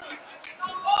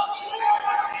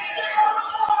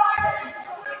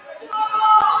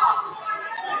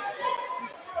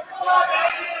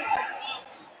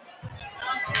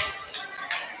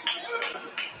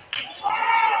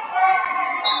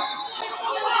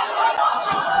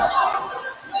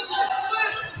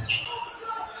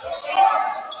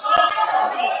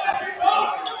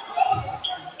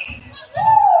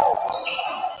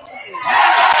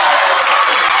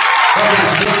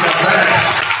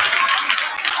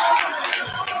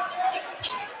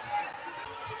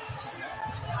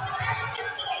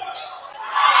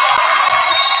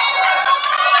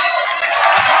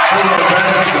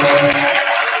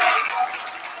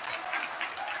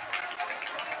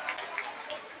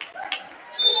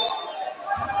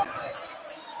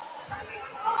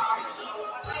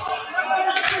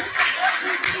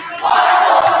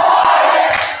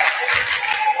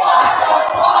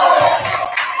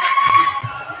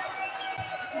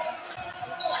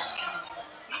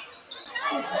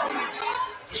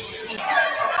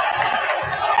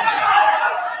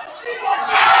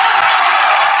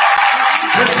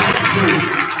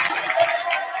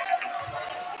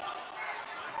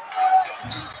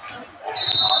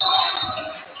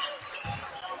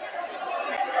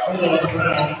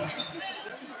 foul.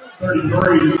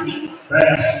 33,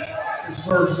 Bass. His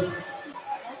first.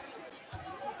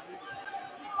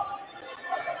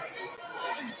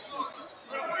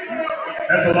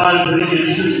 At the line of the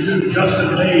Indians, shooting 2,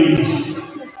 Justin Hayes.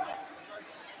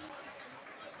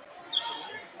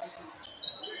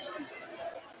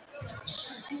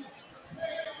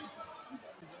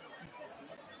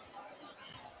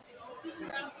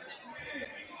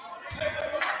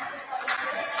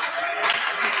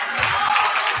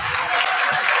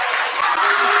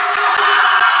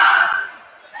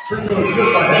 Free throw is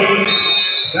good by Hayes.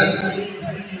 Back to the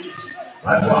Indians.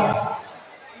 Last one.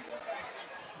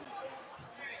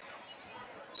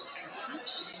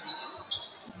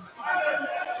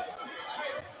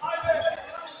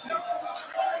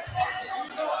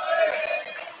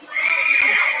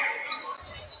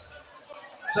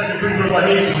 Second free throw by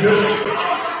Hayes is good.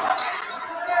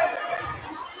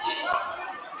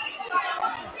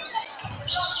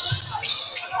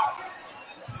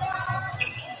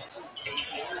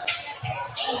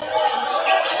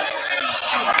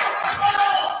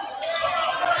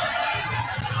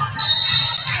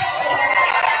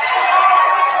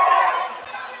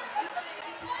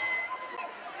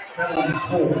 That one is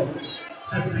 4.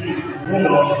 15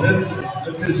 Bulldogs.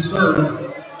 That's his third.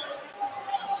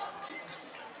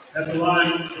 At the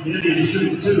line, the Indians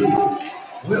shooting 2.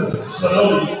 Will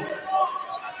Sonoli.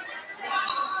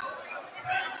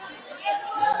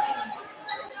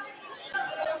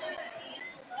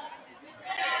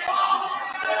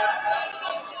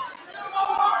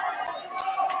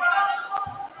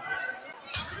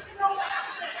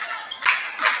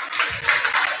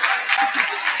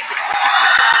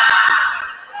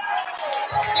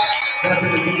 Back in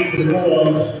the game for the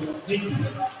Bulldogs, Hickey.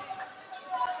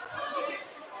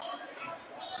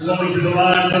 Sonoli to the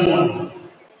line for 1.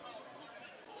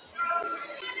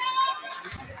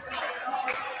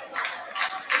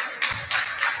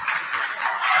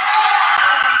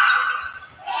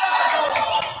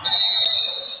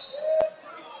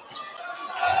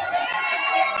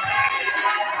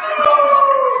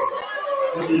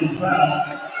 Indian foul.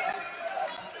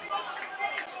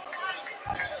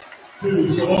 2,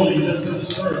 Sonoli, that's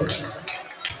his first.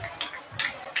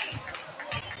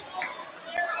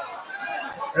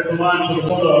 At the line for the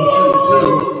Bulldogs, shooting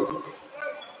 2.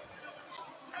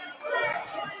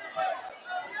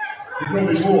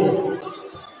 Jacoby Moore.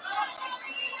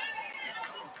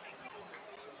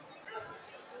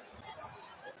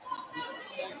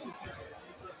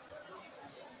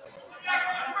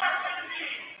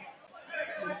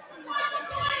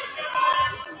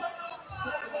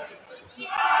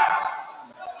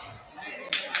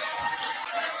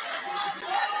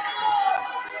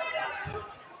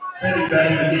 Heading back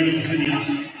in the game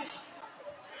continues.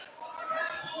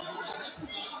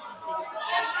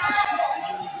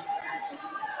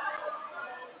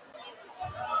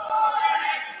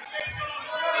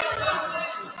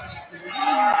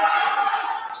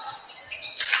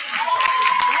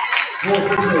 More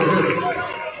free throws.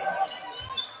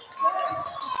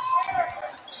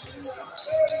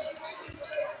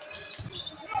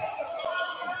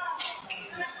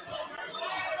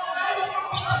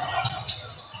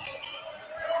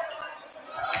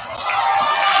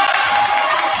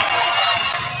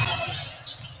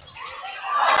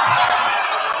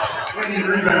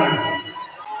 Rebound.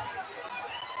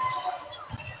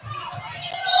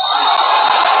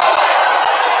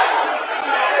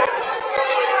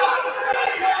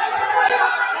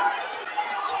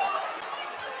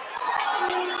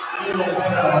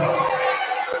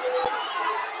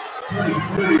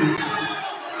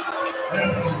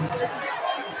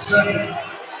 Second.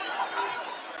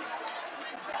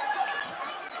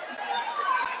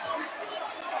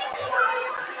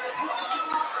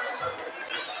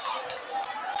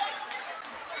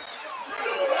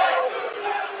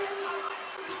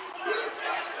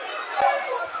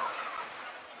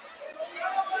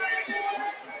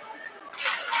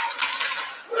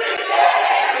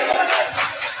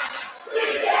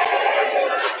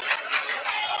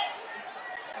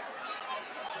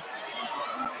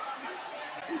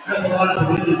 At the line of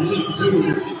the Indians, shooting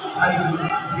 2,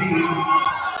 IGG.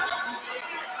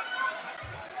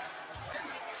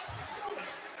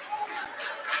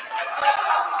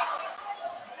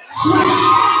 Switch.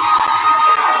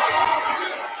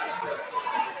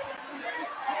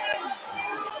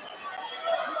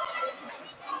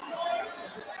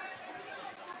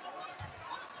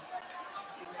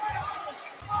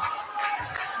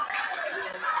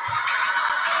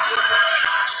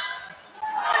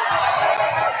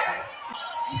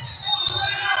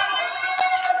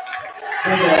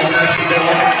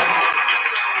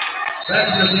 Back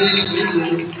to the lead.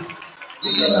 cheerleaders.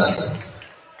 You go out.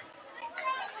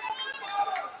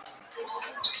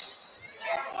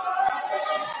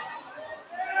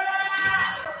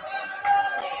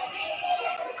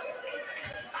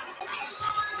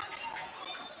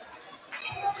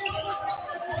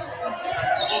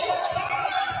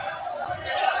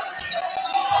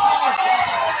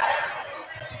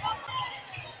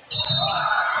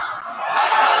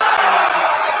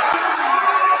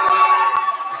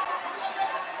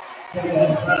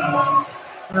 Foul,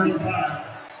 35,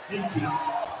 Hinky.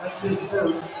 That's his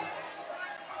first.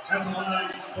 At the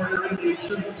line for your Indian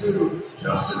shooting two,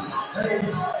 Justin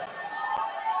Hayes.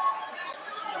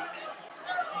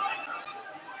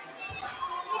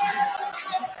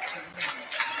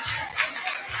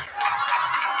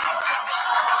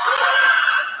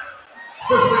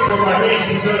 First free throw by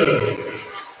Hayes is good.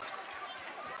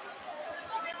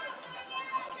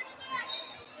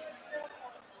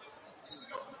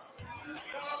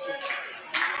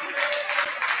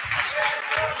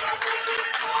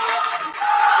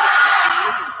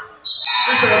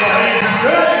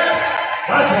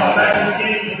 Back in the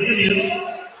game for the Indians.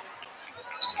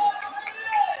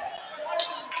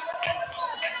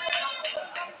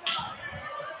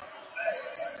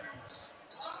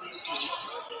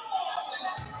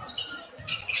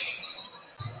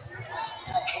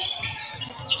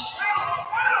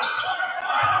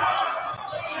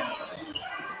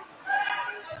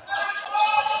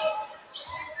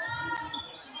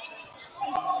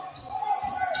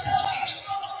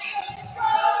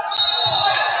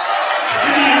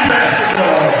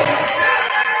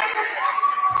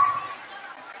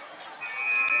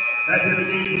 Back in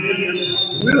the game for the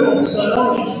Indians, Will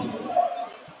Sanonis.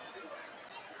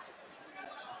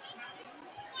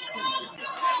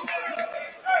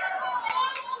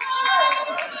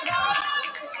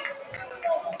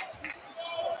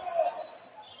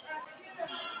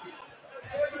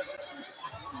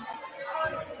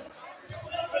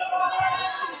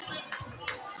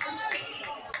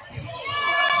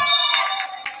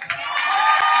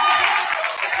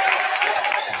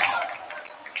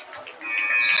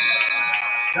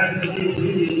 Back in the game for the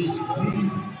Indians.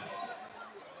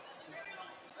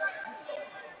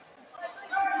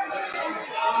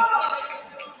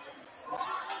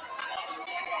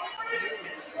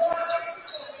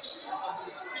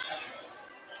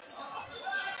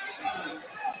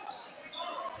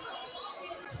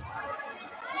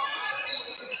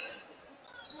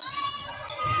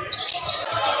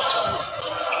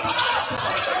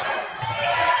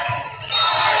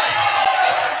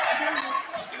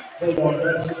 Hold on,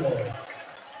 basketball.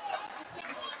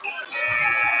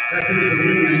 Back in the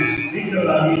Indians, Nico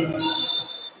David.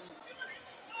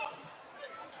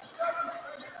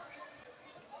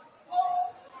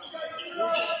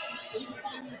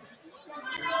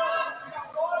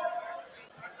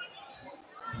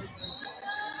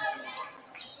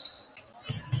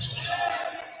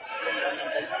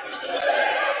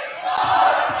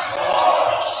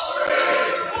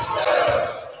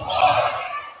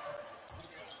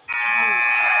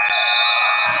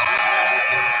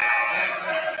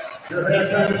 Your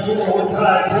halftime score was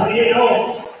tied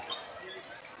 28-0.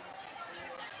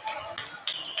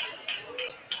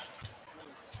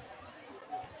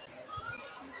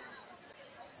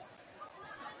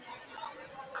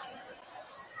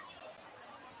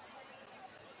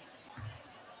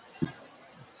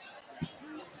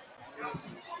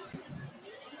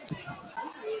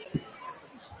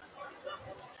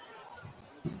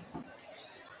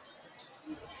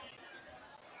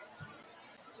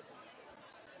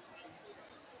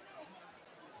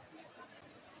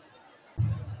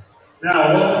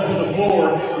 Now, welcome to the floor,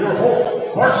 your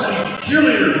Holt Varsity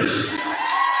cheerleaders.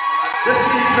 This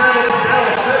team traveled to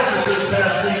Dallas, Texas this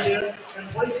past weekend and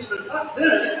placed in the top 10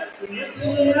 in the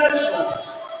NCAA Nationals.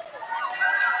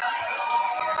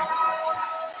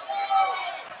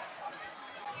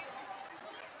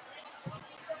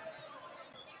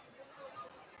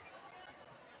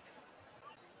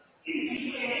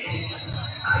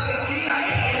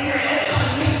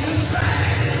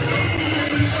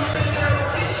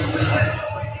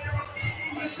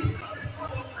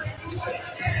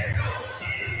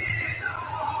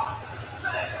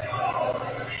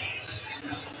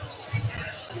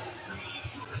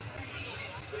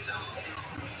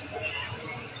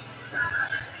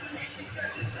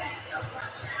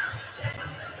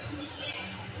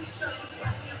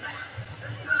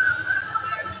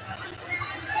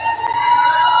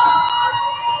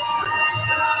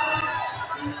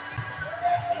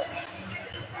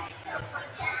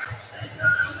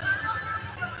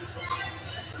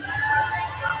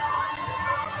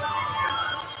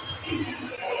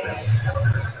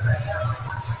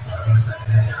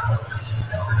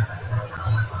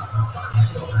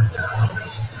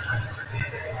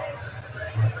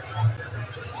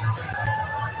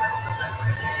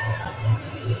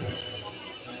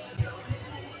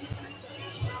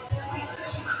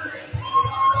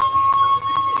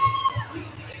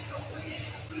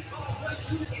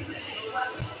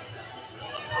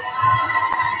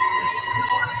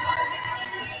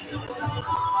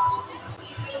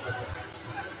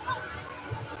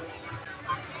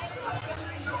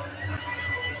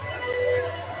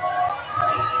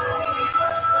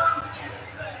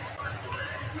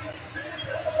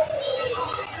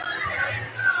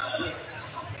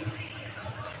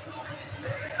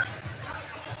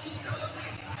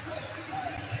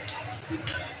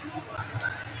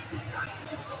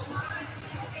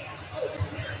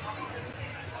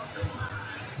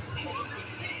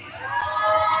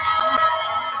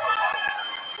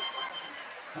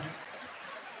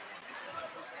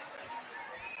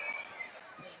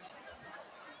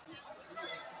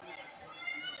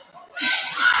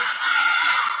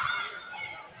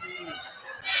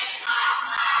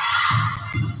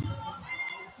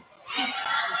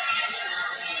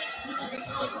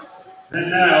 And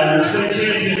now, your state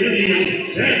champion,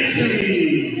 Indian dance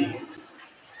team.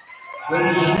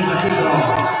 Ladies and gentlemen, good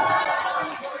job.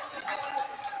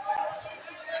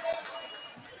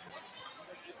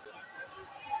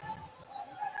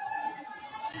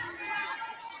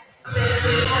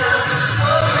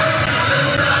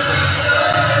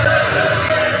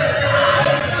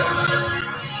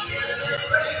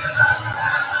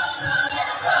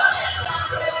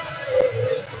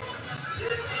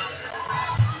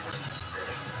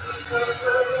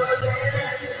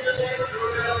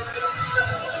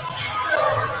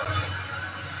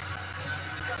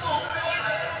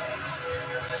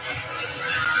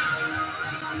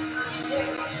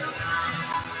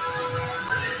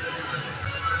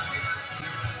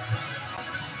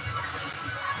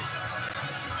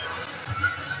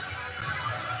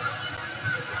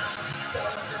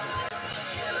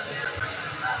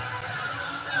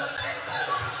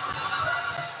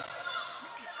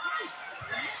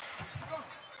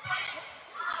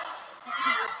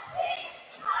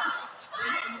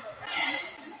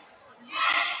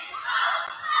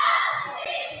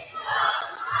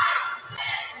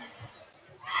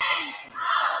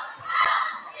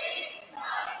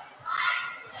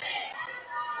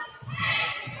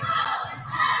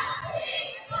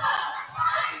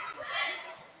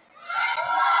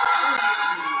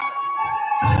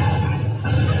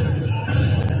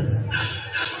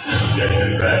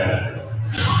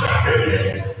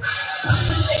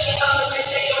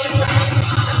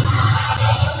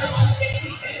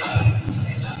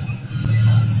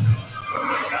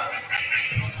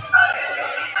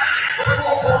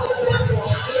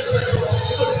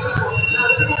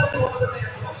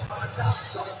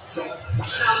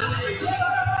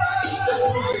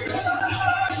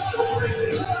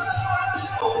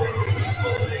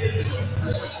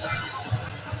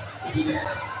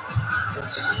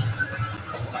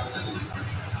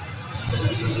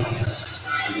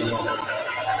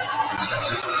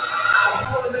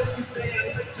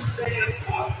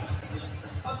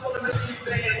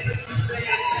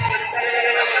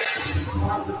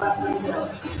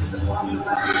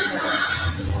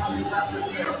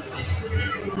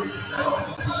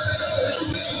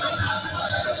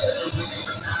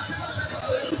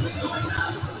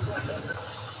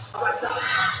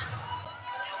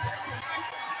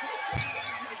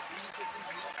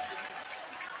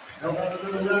 Now, by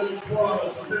the round of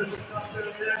applause, the Minister of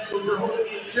Confident Nationals are holding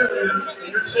the cheerleaders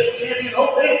and your state champion,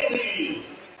 Holt dance team.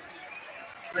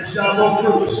 Nice job,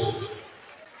 both groups.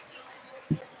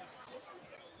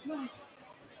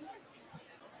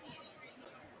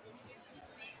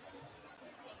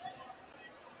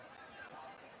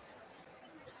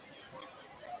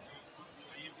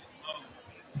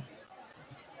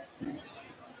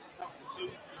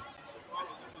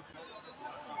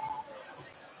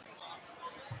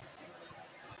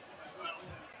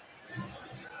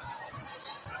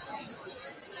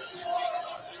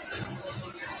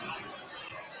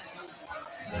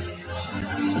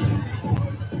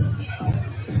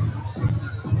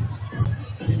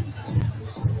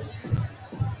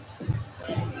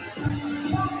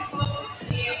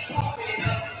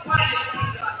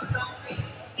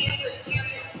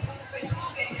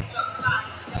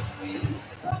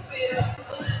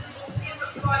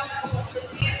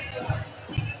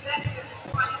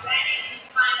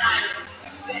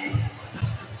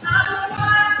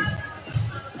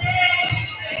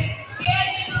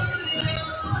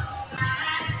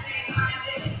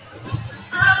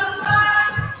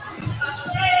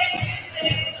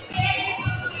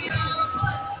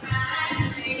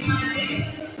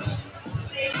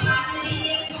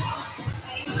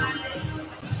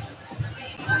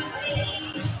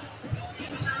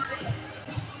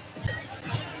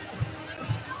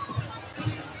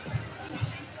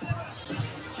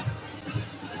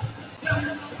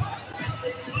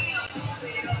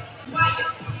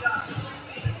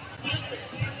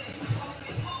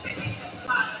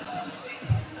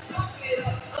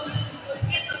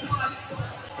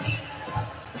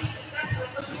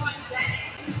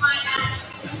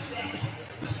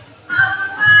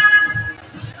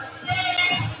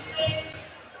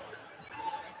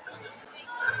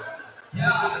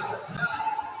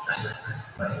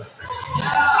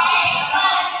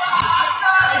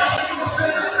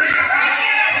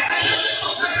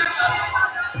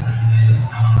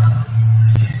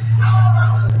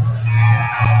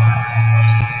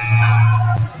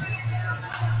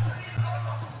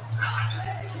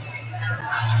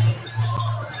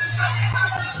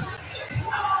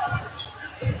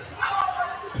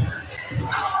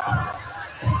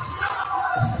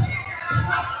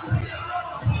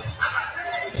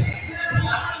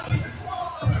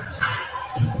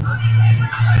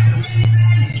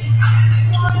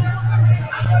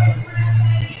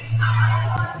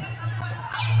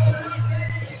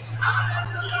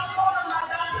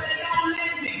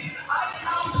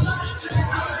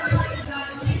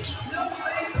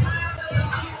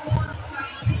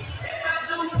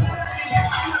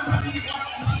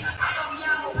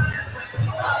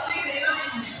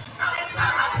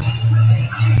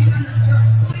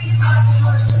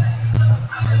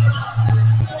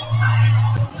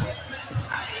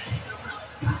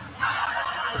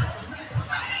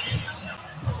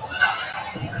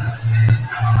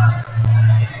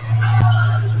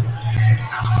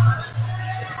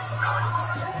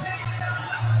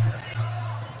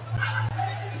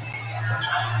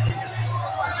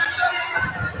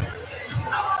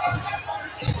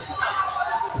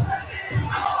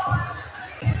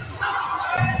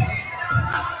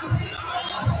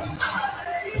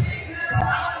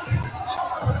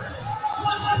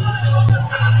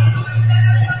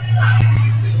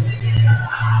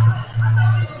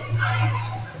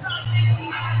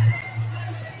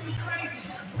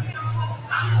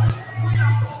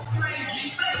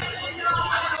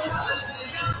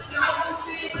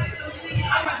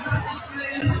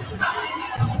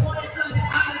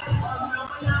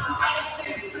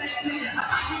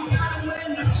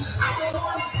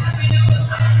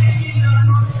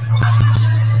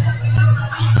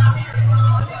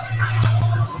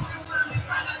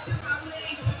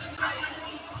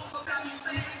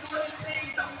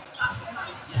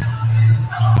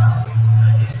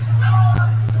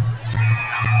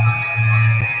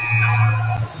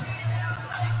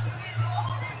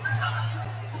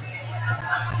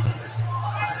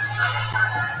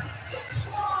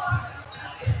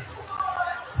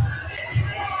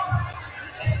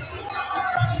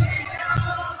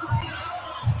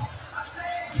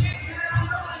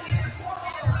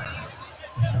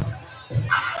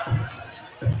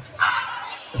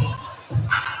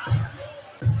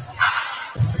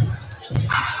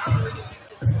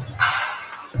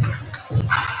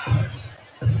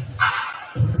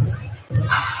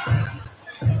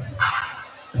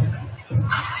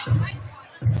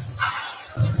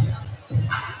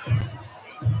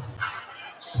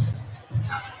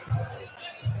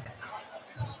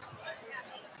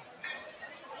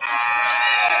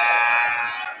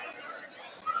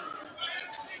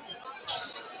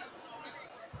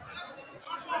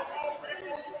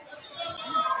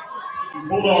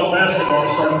 Bulldog basketball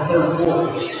starting third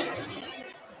quarter.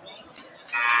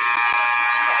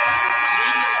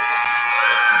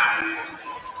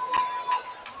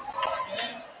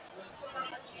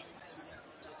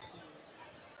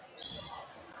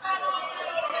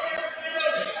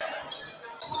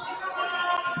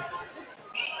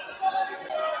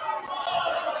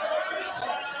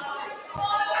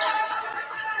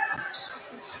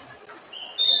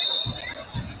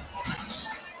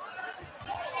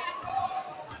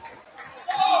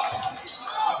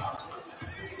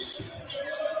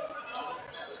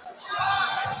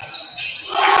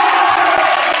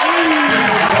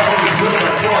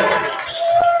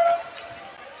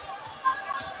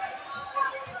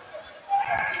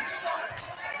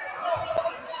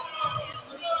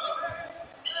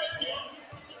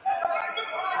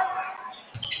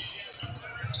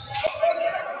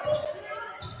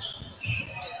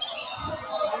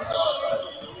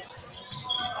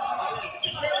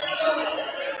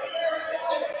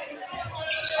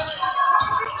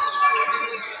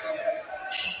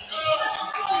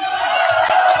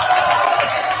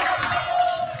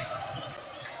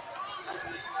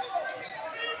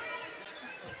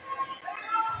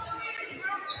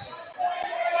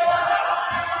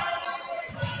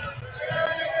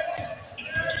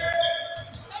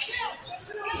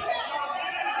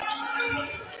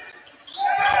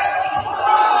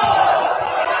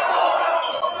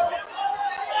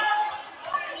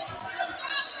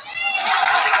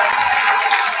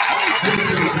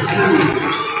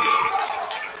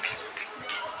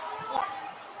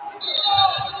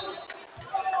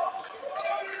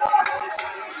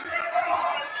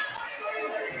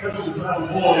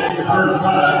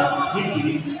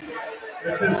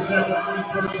 That's his second free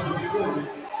throw from the quarter.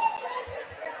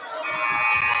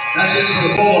 Back in for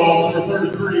the Bulldogs for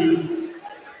 33,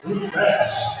 Luke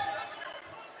Bass.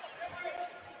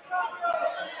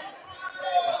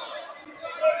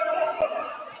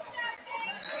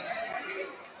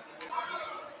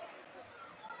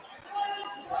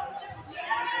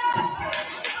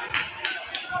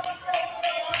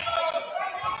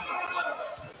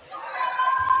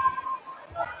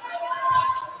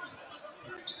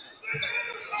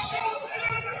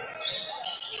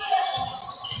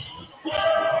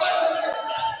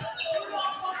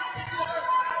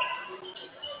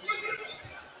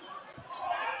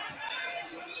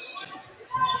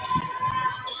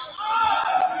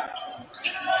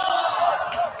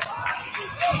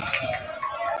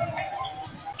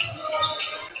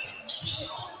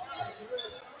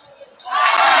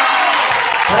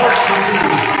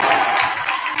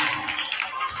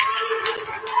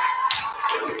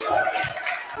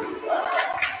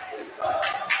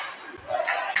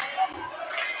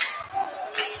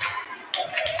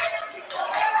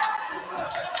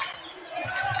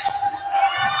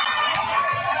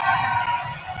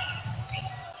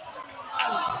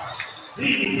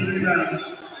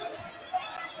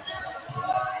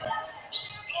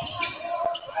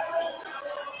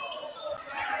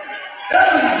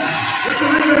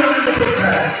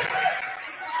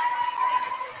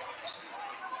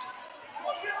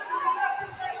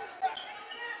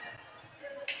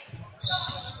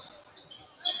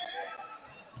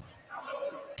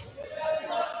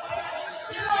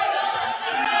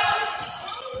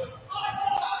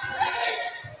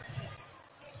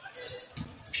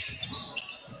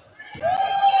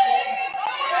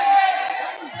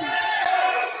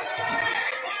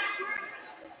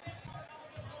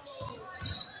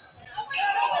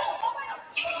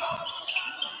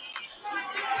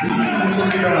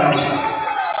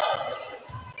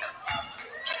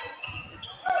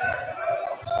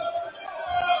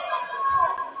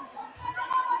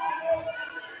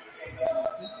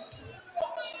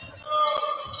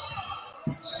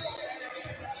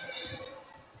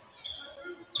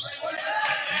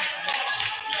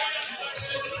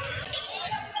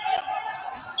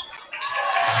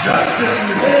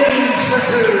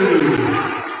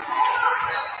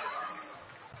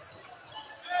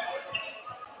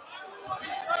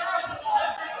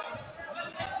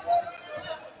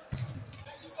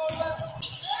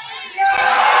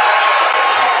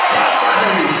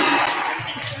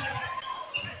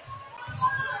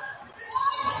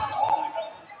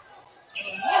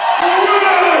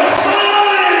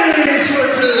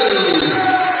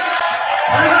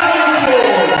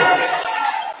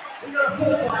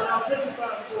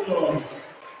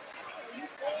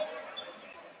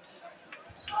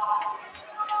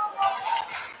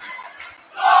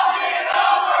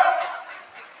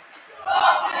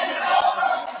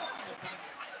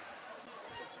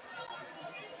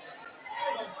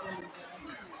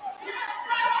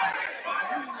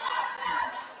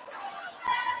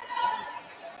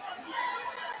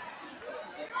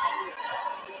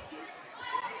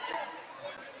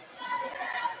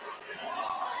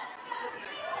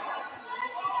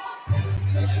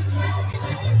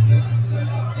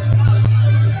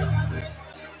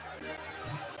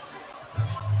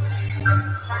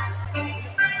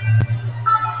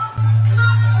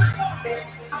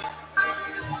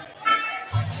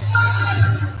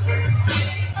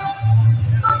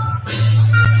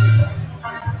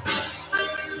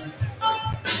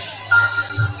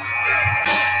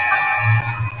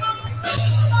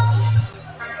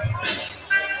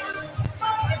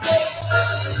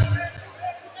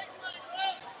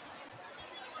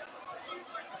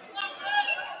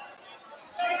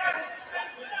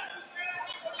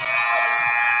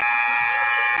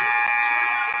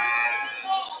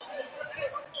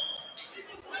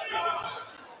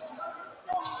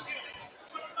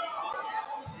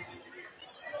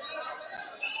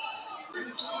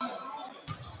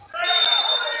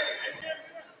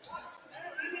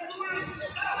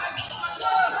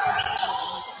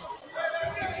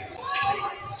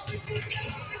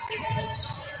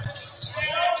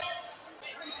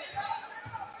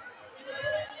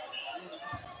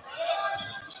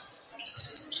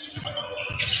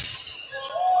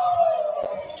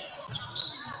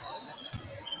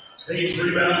 Hayes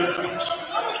rebound.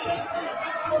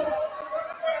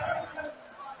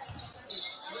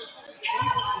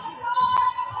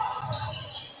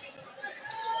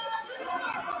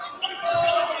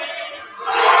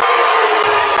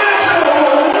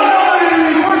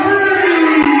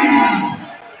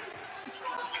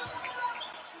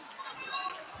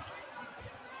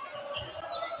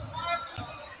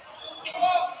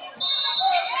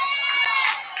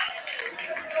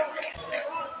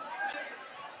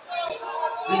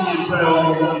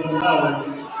 foul on the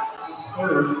Lowry. It's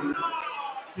third.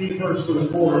 Team first for the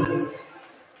quarter.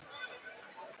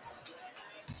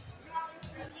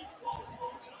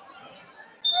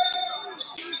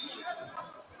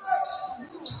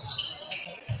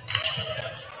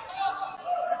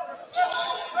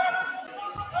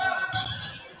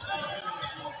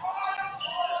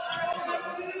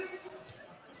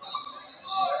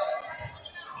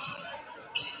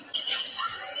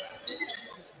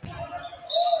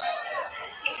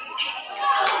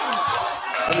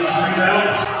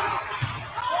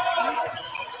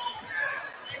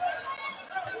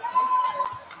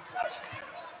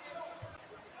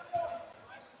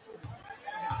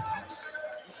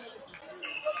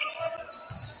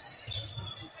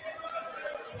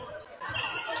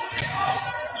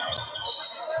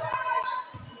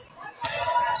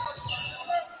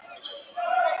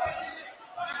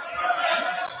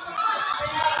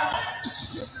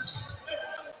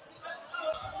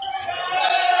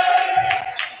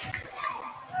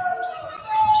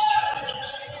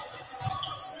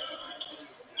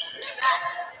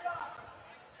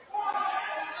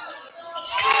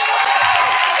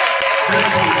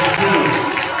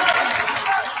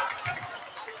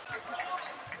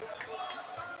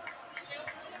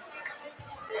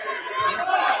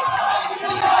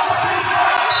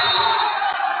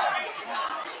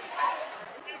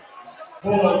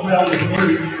 Holt foul with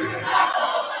 3.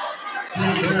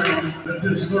 Team Aaron, that's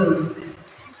his third.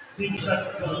 Team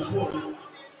second for the quarter.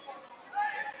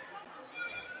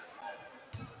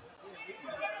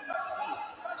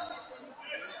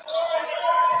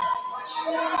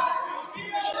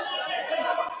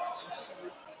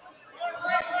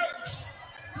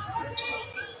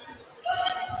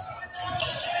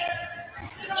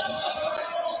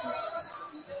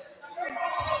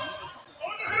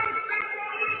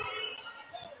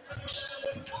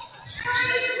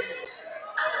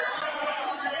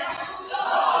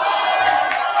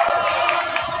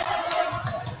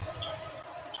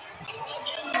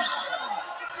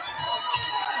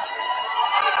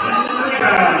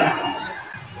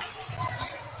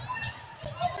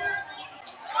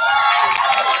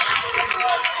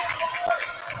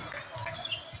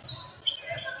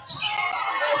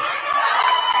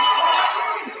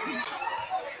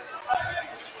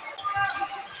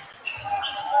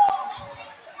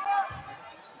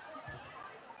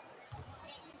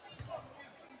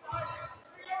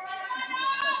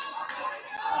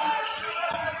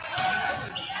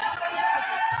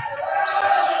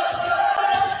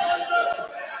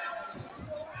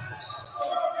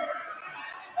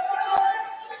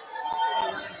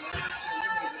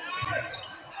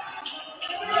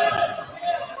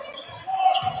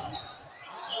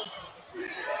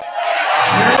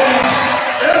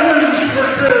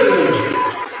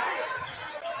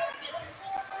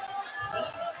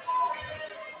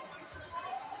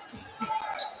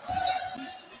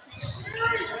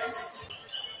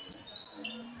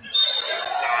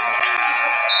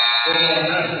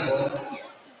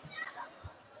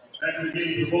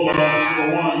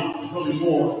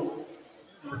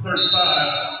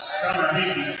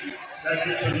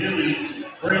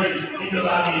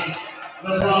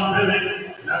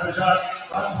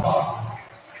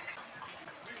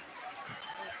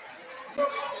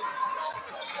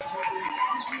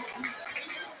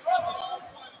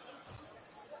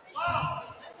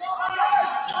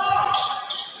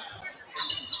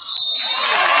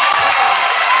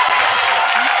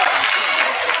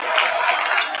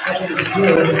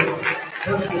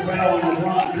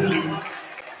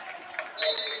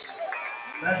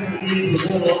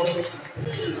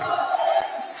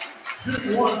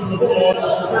 Shooting one from the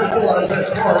Bulldogs, 34 as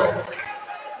that's Park.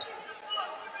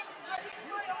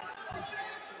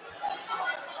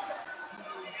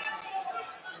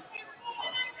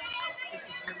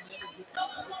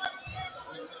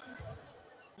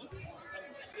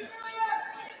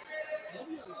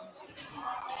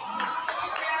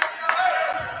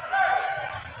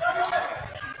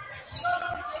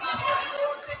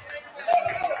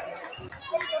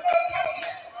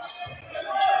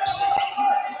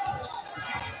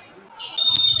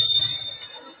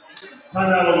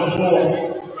 Timeout on the floor.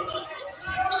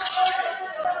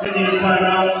 Indian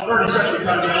timeout, 30-second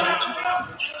timeout.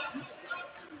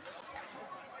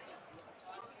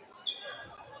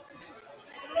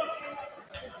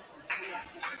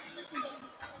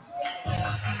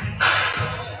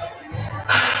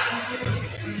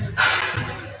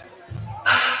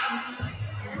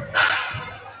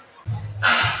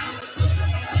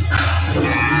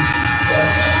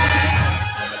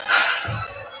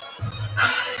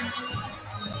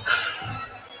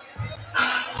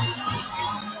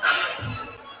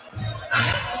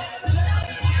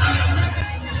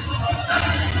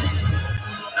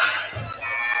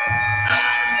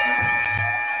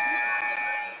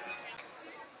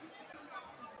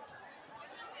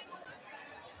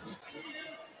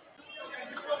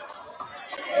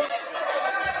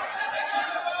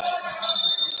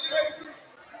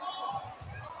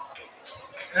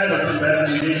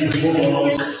 in the game for the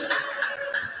Bulldogs.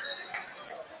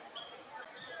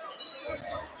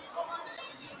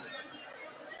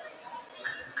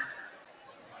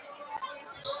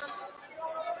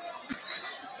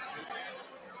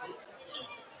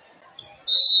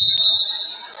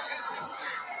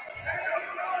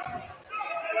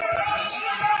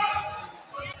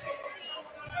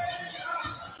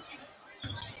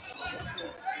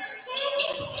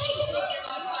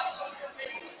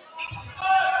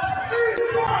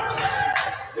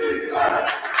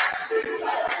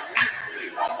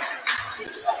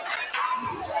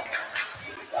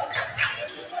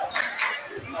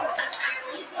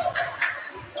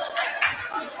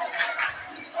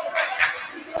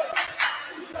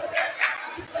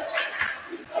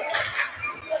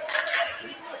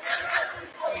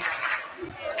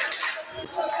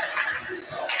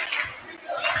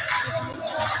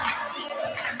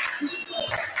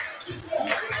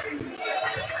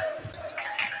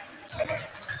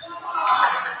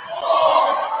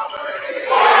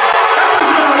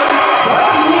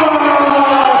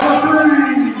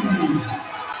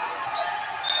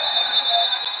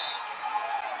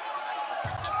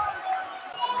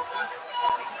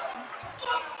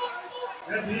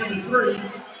 At the end of three,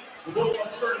 the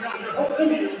Bulldogs starting out their Holt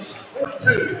Indians,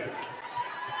 42.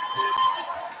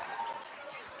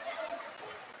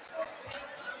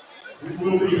 It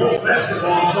will be Holt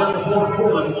basketball starting the fourth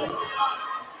quarter.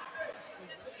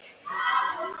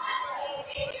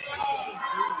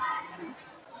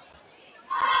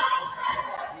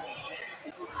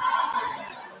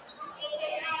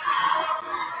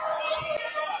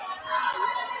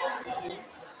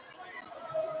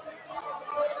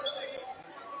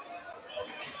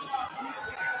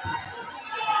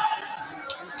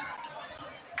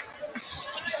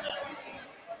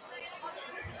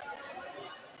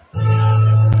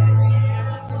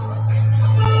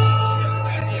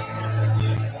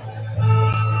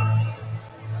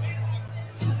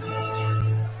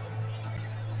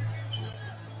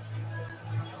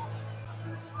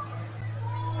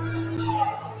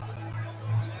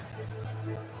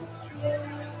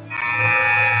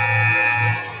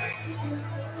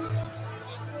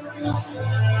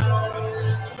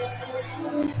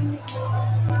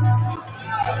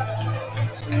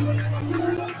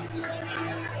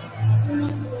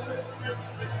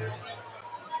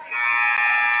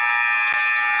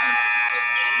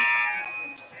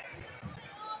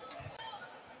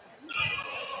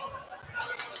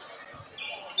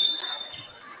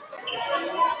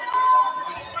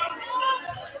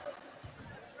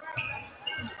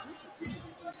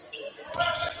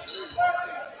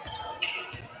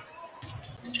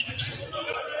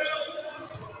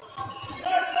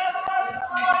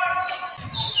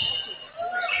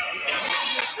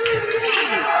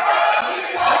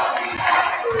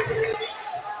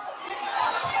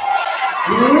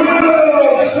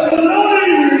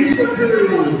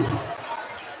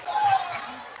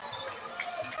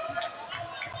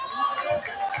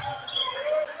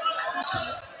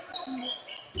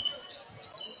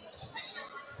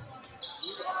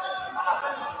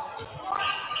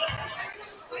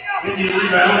 Indian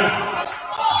rebound.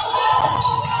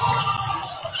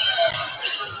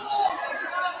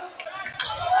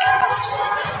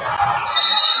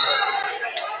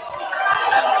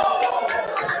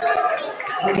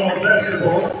 Bulldog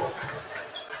basketball.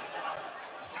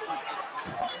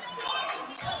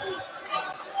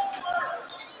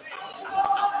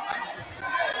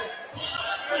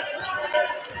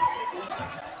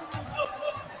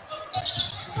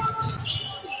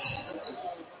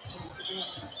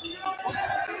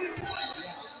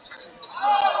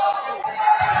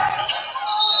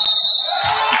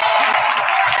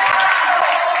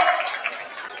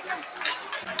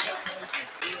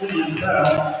 Indian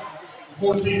foul.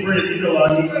 14 Brady Eagle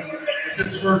it's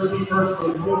his first for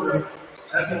the quarter.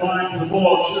 At the line for the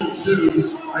ball, shooting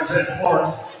two, Isaiah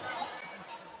Clark.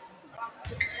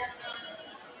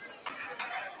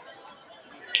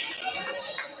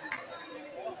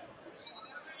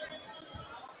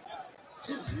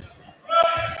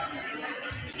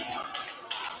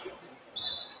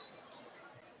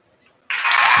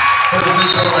 First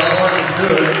free throw by Clark is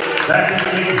good. Back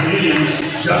in the game for the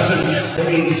Indians, Justin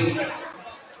Hayes.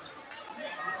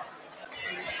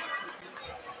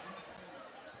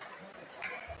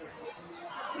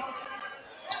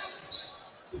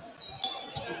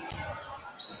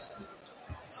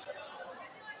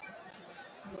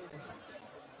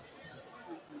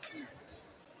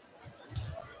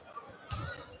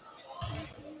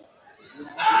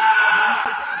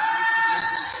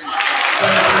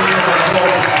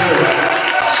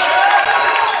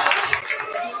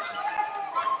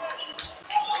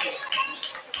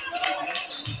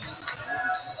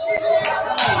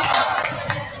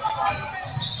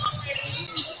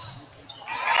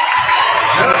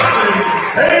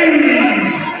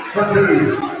 for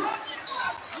two.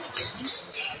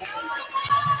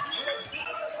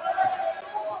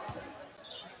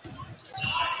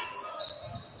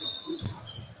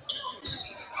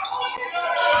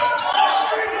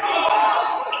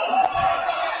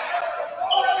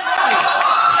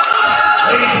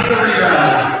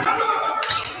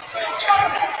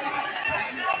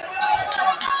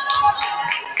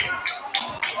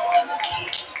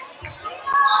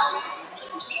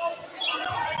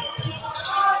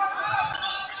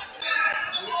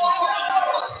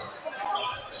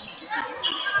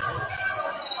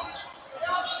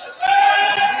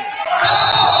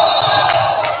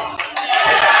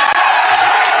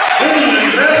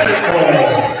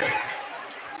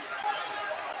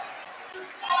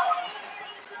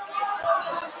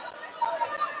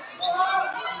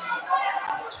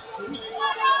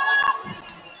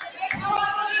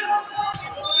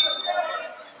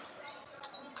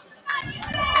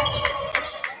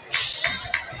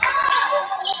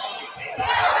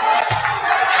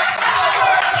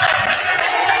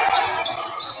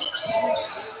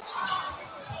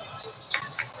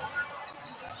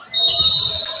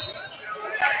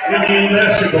 Indian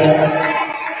basketball.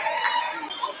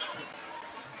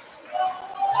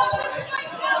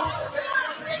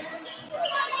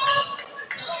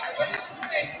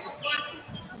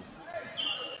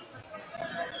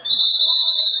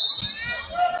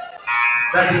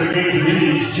 Back in the game, the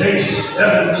Indians, Chase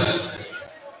Evans.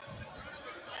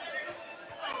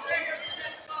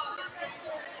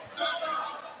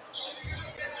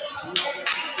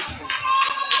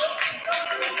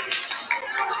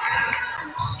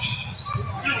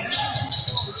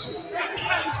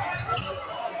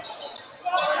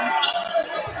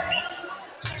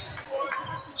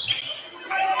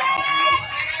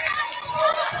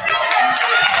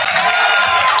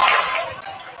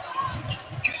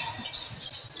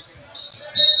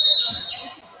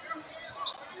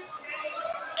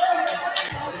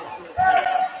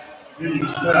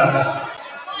 Foul.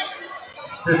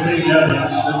 15 Evans.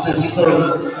 That's his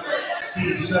third.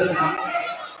 Team second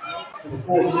for the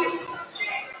fourth.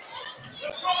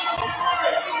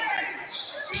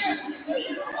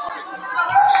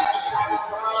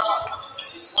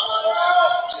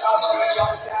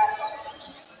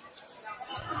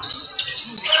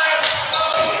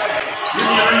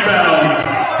 Indian rebound.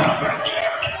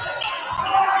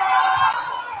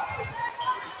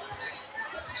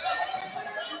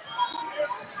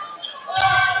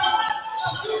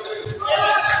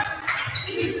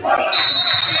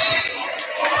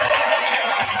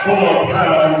 Full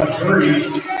foul number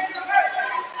 3.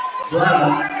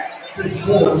 Brown,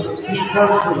 6'4", he's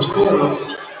first for the quarter.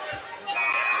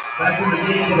 Back in the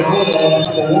game for the Bulldogs,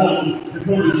 number 1 to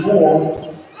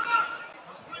 44.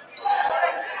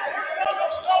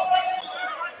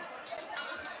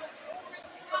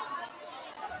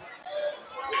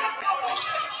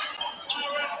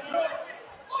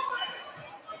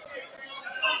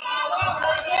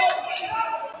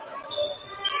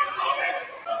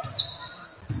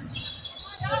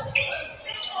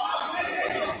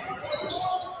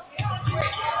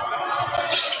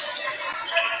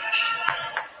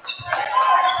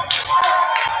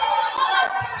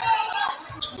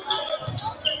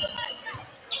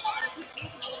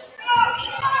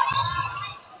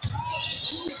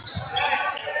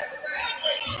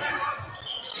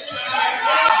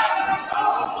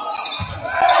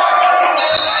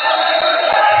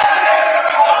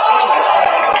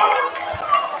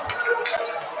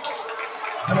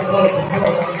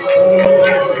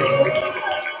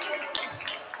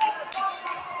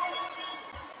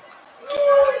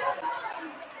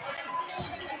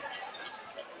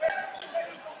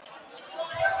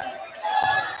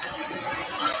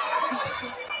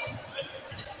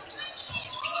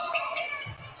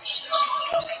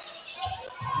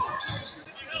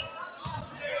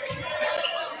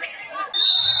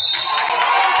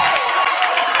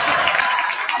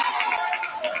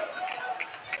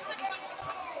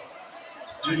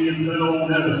 Indian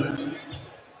Bell Evans.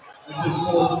 This is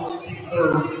fourth, team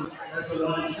third. That's the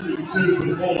line shooting 2 for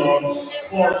the Bulldogs.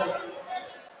 Clark.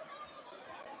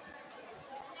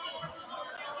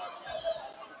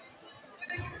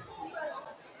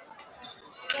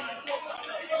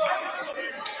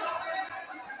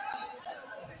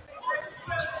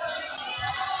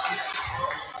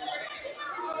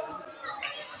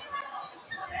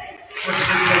 First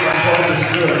free throw by Holt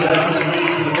is good. That's the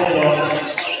lead for the Bulldogs.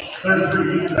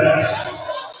 33 pass.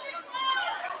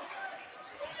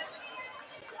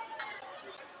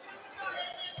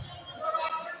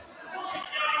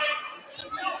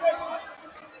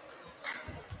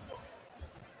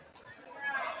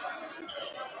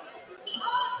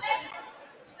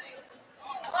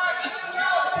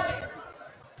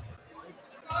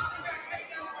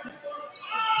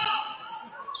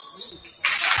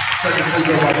 Second free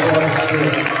throw by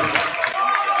Holt.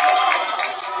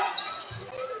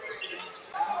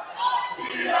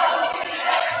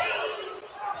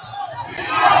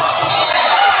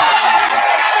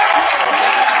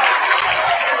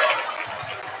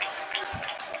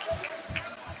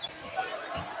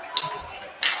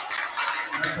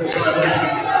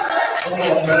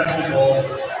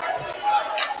 Basketball.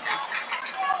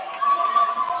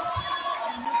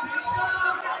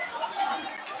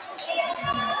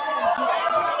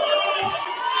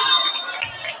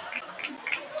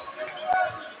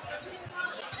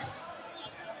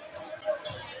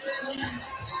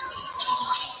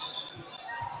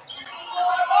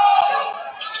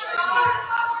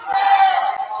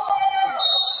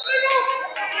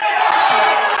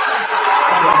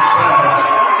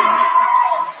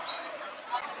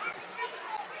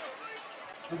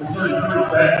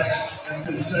 That's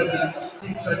his second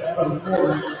of the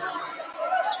quarter.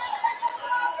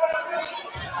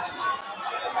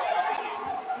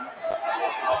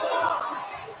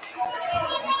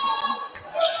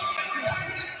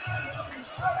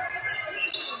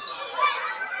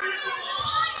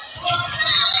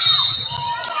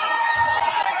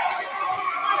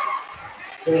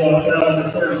 Down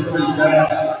to 33 back.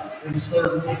 It's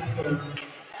third.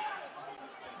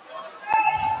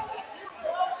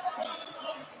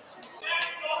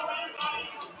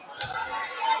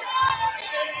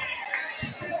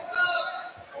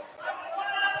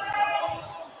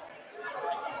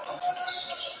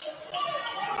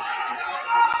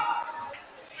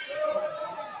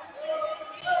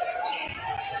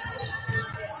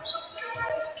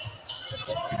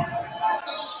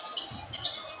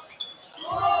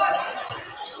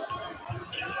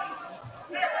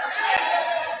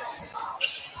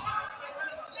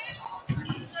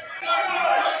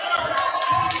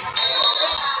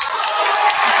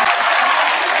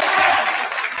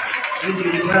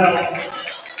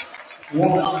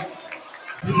 One,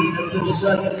 Pete, that's his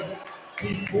second.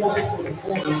 Pete fourth for the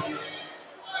quarter.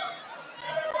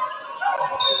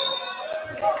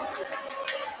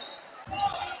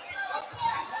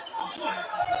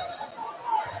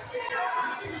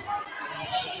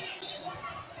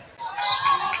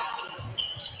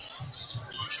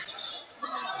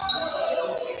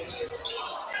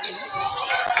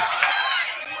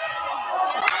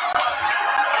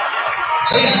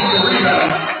 Hayes with the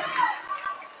rebound.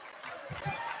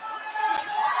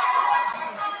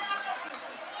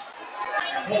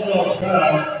 Hold on,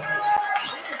 foul.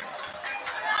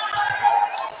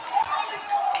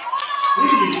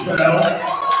 Easy foul.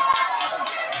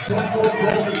 10-foot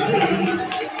Justin Hayes.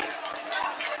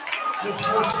 His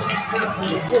first team for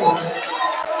the fourth.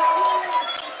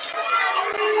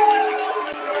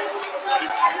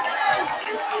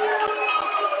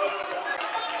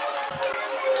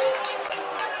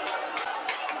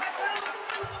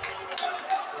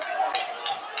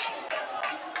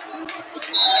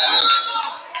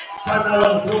 Timeout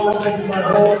on the floor, taken by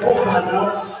Holt. Full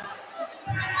timeout.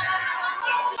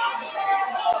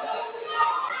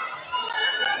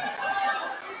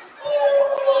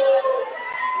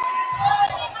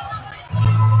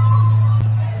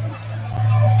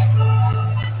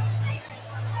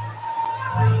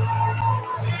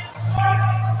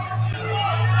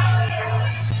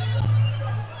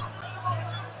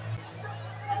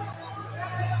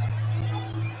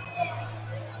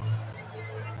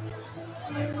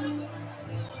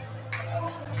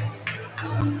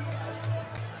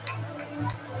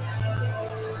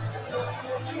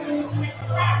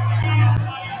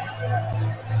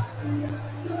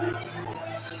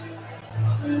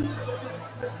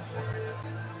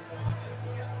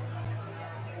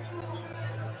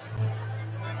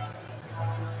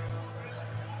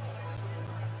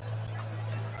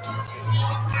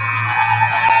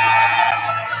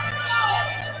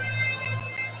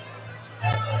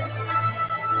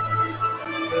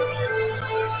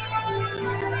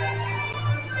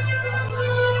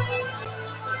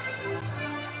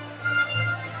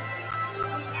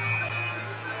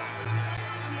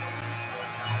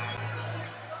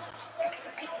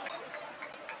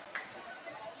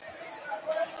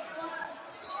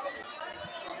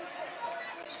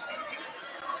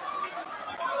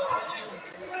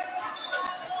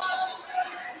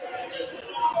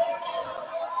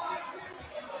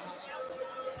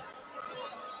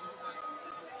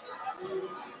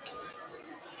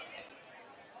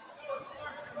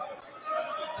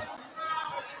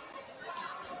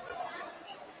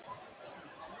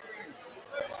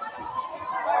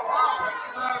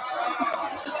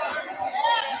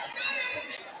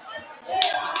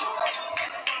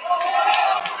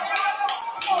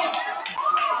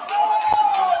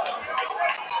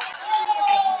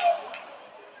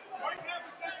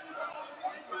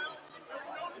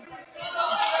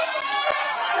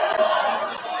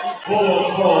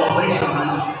 Bulldog ball,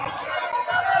 baseline.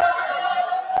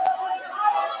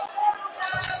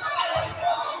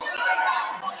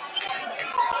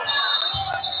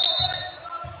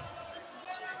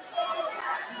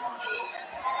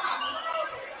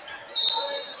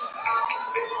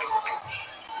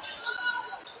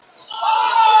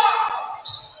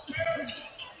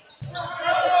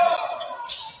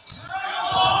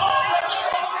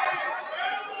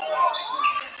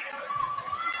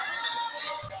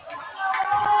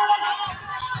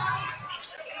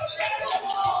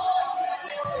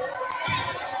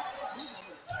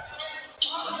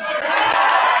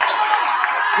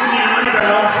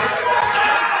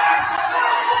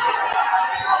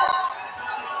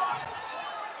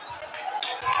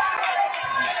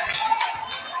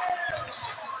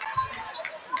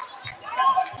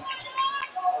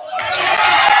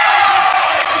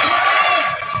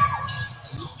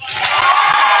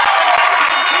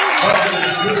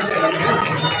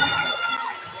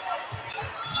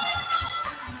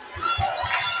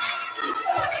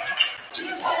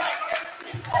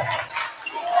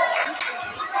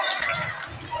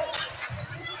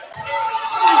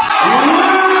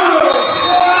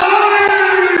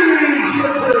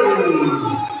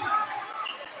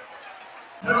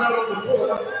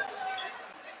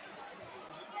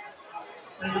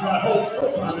 Think about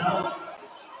Holt timeout.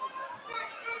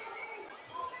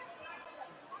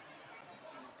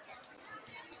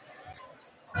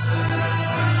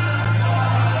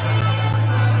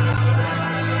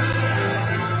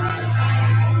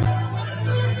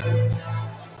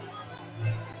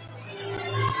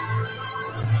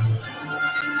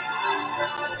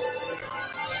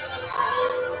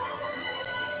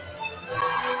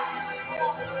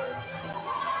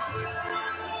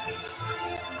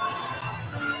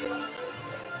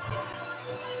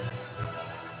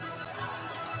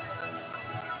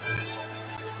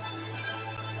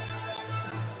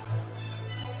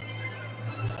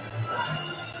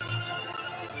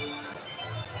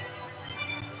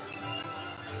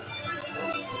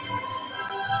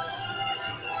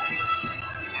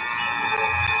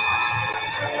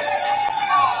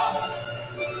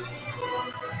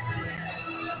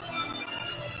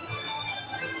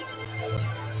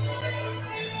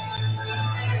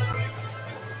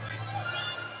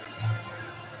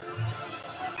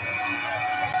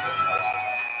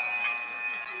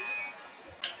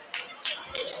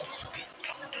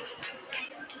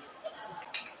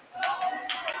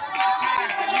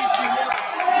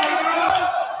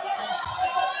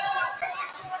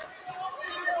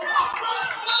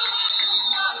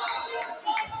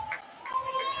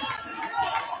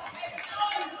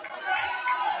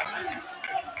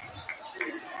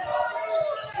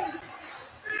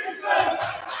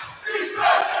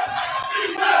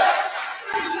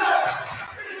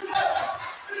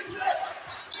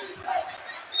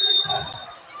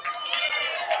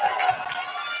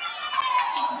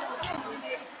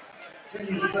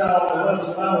 Foul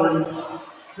 11 Lowry,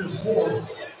 just 4.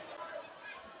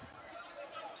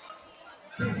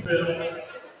 2-5.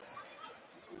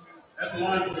 At the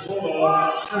line for the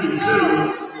Bulldogs,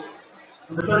 32.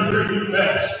 Number 33, Luke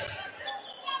Betts.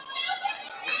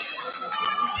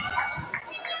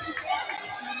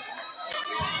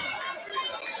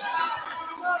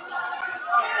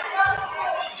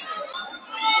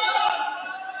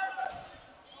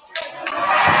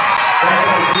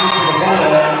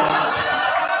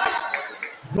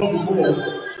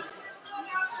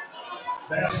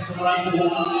 That's the right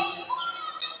one.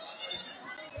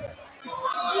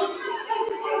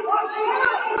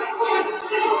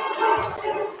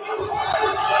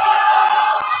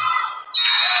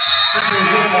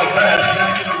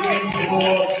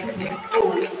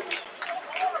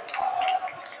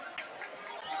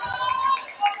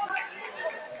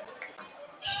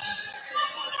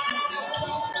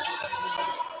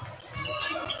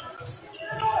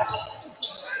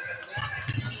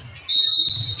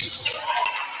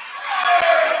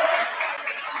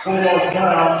 Bulldog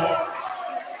foul.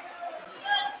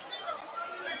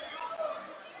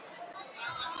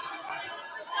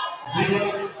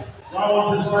 Zumwalt,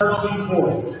 Rollins' first team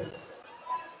fourth.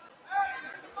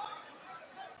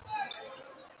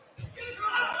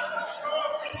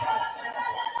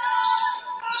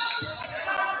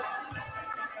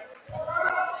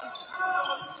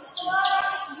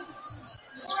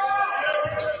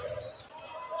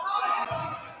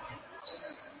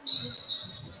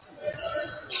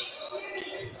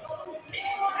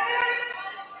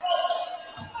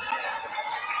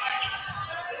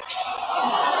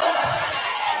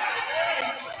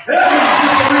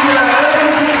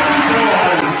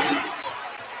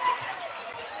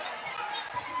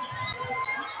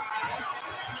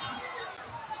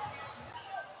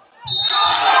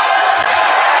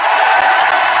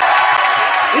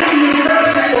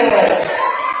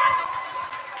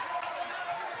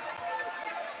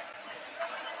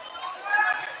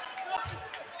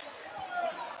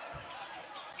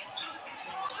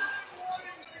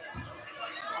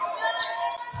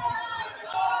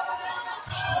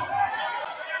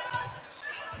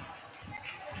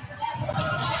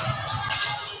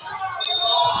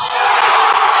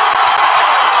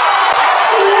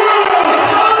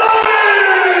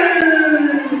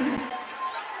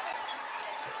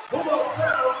 Bulldog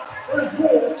foul,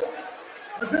 34.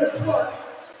 That's it, front.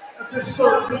 That's his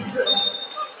third team kill.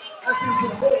 That's into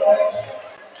the Bulldogs.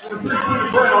 With a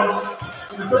 3-point Brown.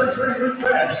 And the 33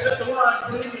 pass. Set the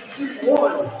line, lead and shoot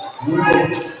one.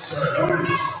 Will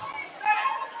Cyrus.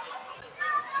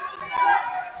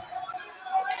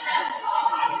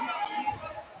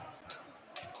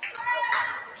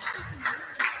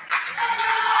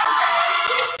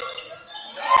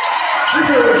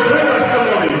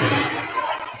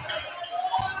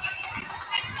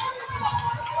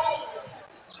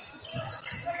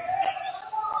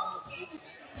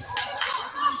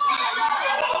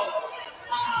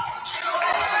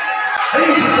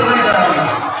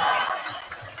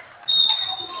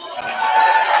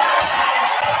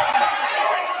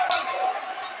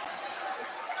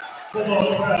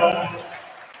 Bulldog foul.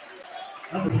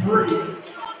 Number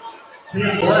 3,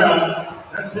 Cam Brown.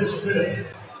 That's his fifth.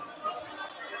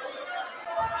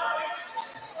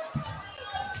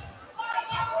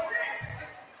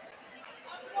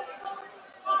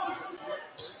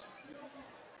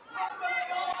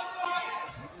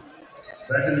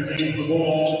 Back in the game for the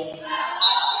Bulldogs.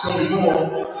 Cody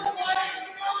Moore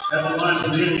at the line for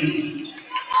the Indians.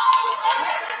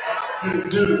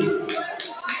 2-2.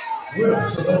 Will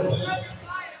Cyrus.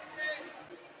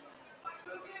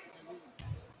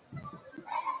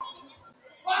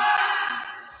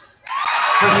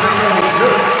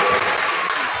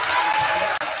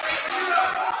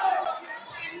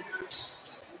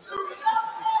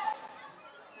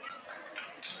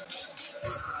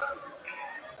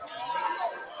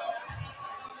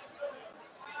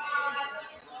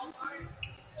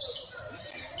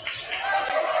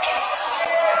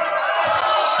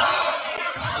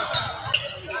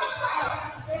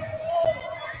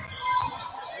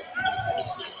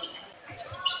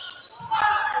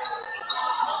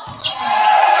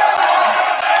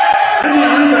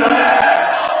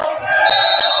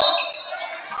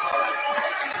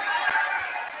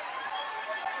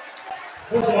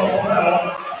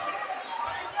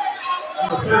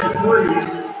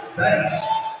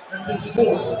 That's his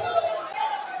fourth.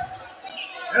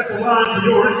 At the line for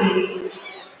your Indian,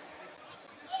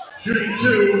 shooting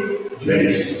 2,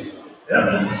 Jace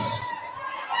Evans.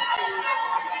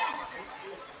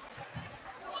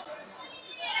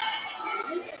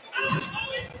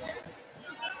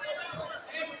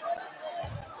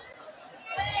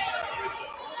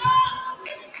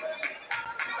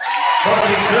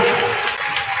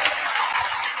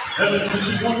 Evans to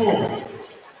shoot one more.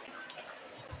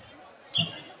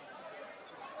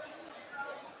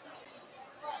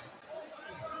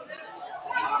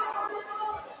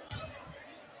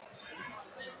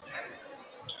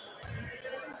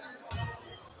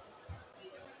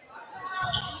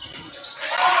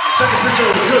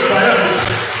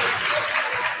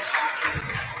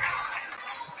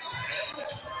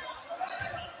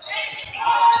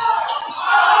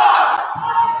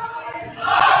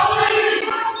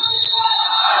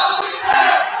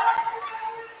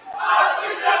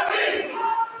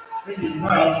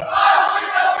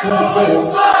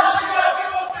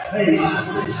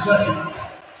 Second.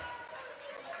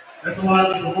 At the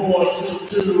line for the Bulldogs,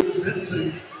 2-2,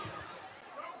 Vincent.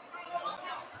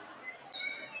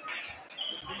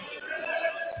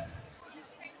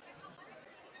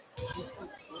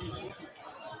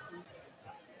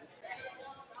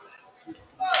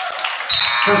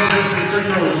 First Vincent free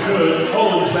throw is good.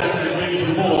 Holt back in the game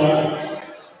for the Bulldogs.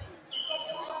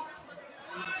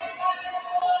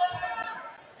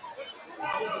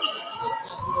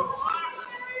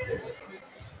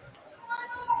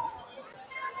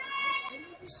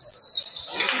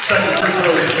 Second free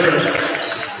throw is good.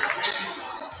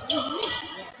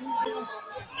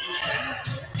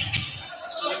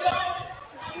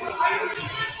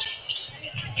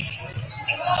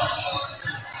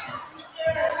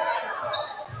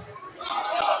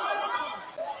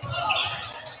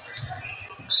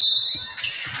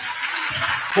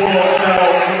 Bulldog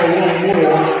foul number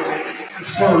 1 is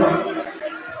first.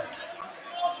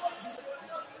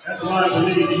 At the line for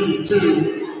leading shooting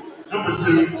 2, number 2.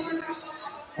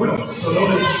 Will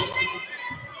Cyrus.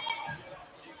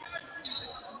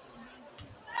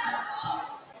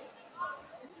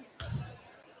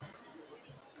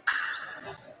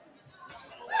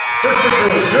 First free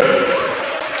throw is good.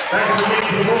 Back in the game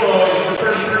for the Bulldogs for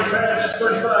 33 pass,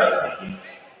 35.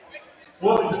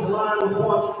 Floating to the line with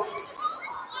 1.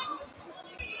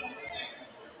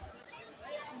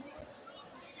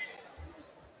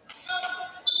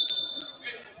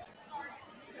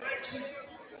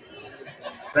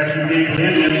 Back in the game for the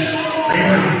Indians,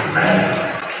 Raymond Madden.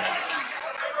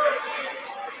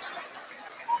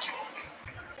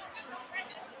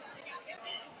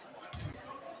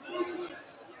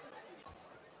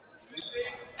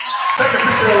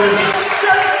 is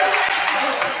check.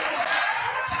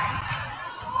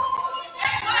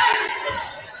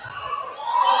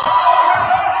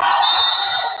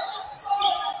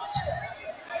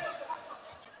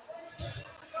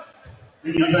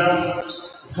 Medium foul,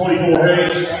 24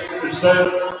 Hayes, good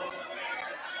start.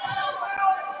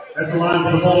 At the line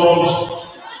for the Bulldogs,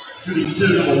 shooting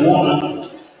 2, number 1,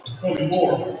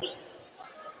 24.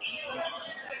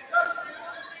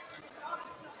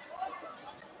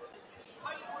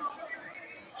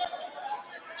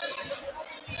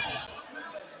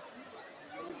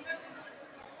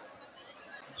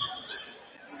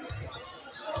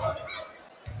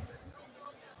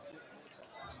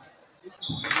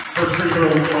 First free throw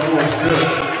is good.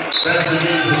 Back to the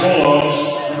game for the Bulldogs,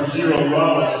 number 0,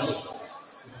 Rollins,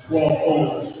 12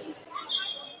 points.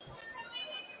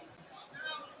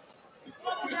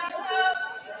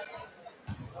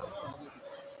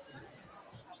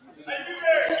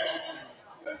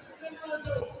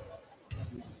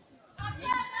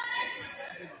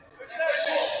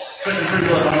 Second free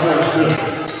throw on the floor is good.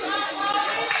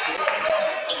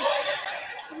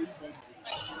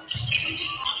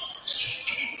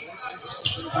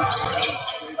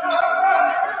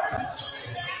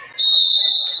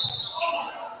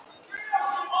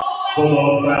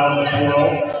 Bulldog foul at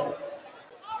 12.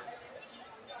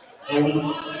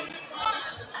 Holt.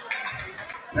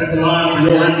 At the line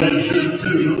for your Indian, shooting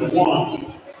 2, number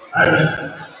 1,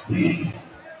 Ivan B.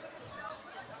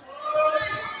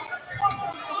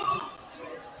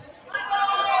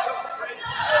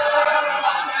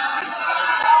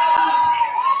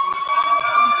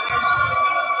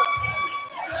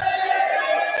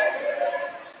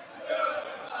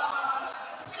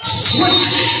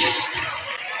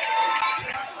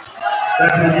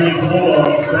 Back in the game for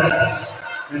Bulldogs, Bass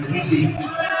and Hickey.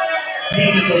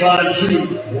 Payne at the line,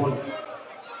 shooting 1.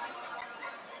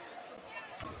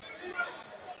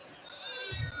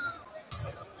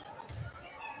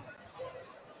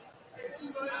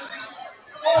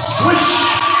 Swish!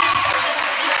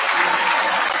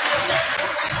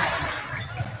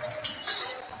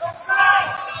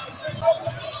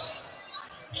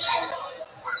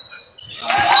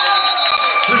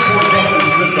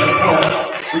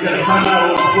 We got a timeout on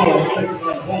the floor. Taking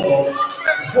on the Bulldogs.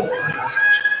 Holt.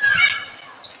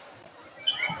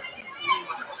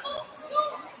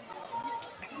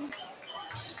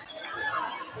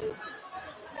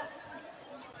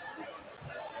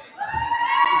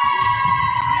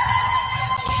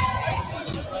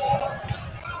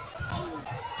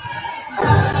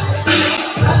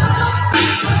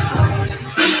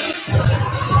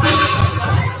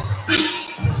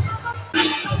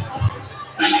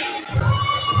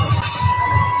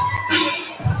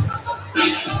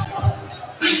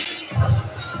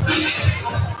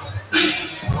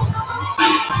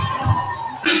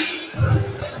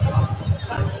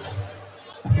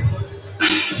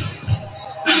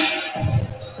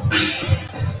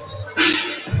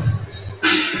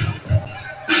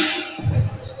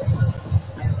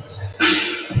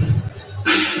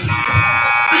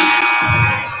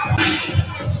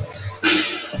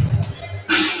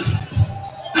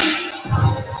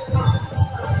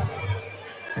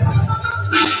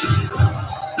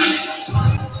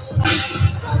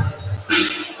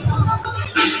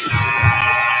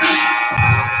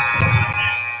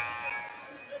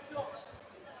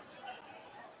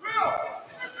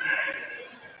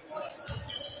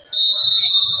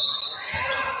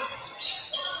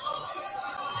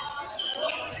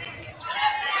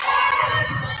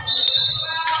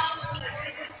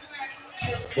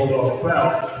 Bulldog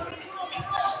foul.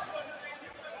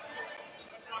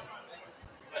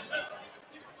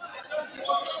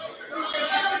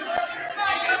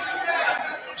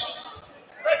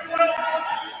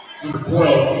 Number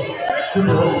 12,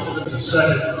 Cooper Holt, that's his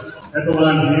second. At the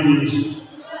line, the Indians.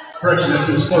 Correction, that's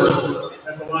his third.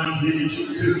 At the line, the Indians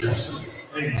shoot 2, Justin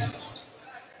Hayes.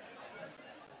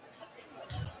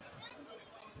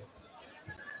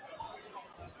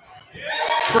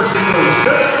 First free throw is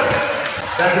good.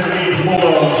 Back in the game for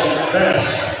Bulldogs, Bass,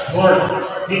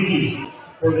 Clark, Hickey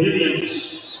for the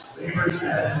Indians. Favorite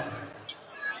man.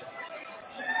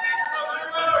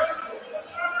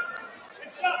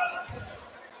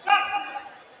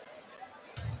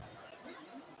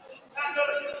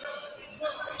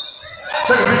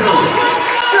 Second free throw.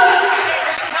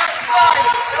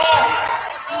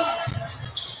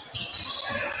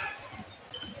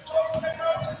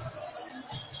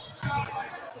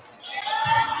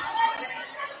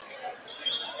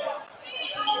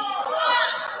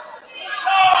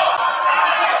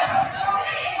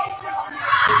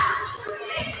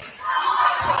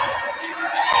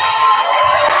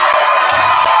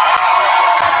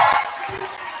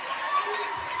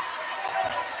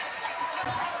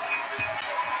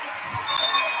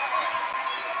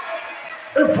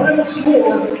 final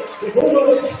score, the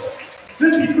Bulldogs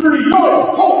 53,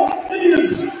 Holt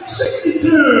Indians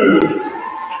 62.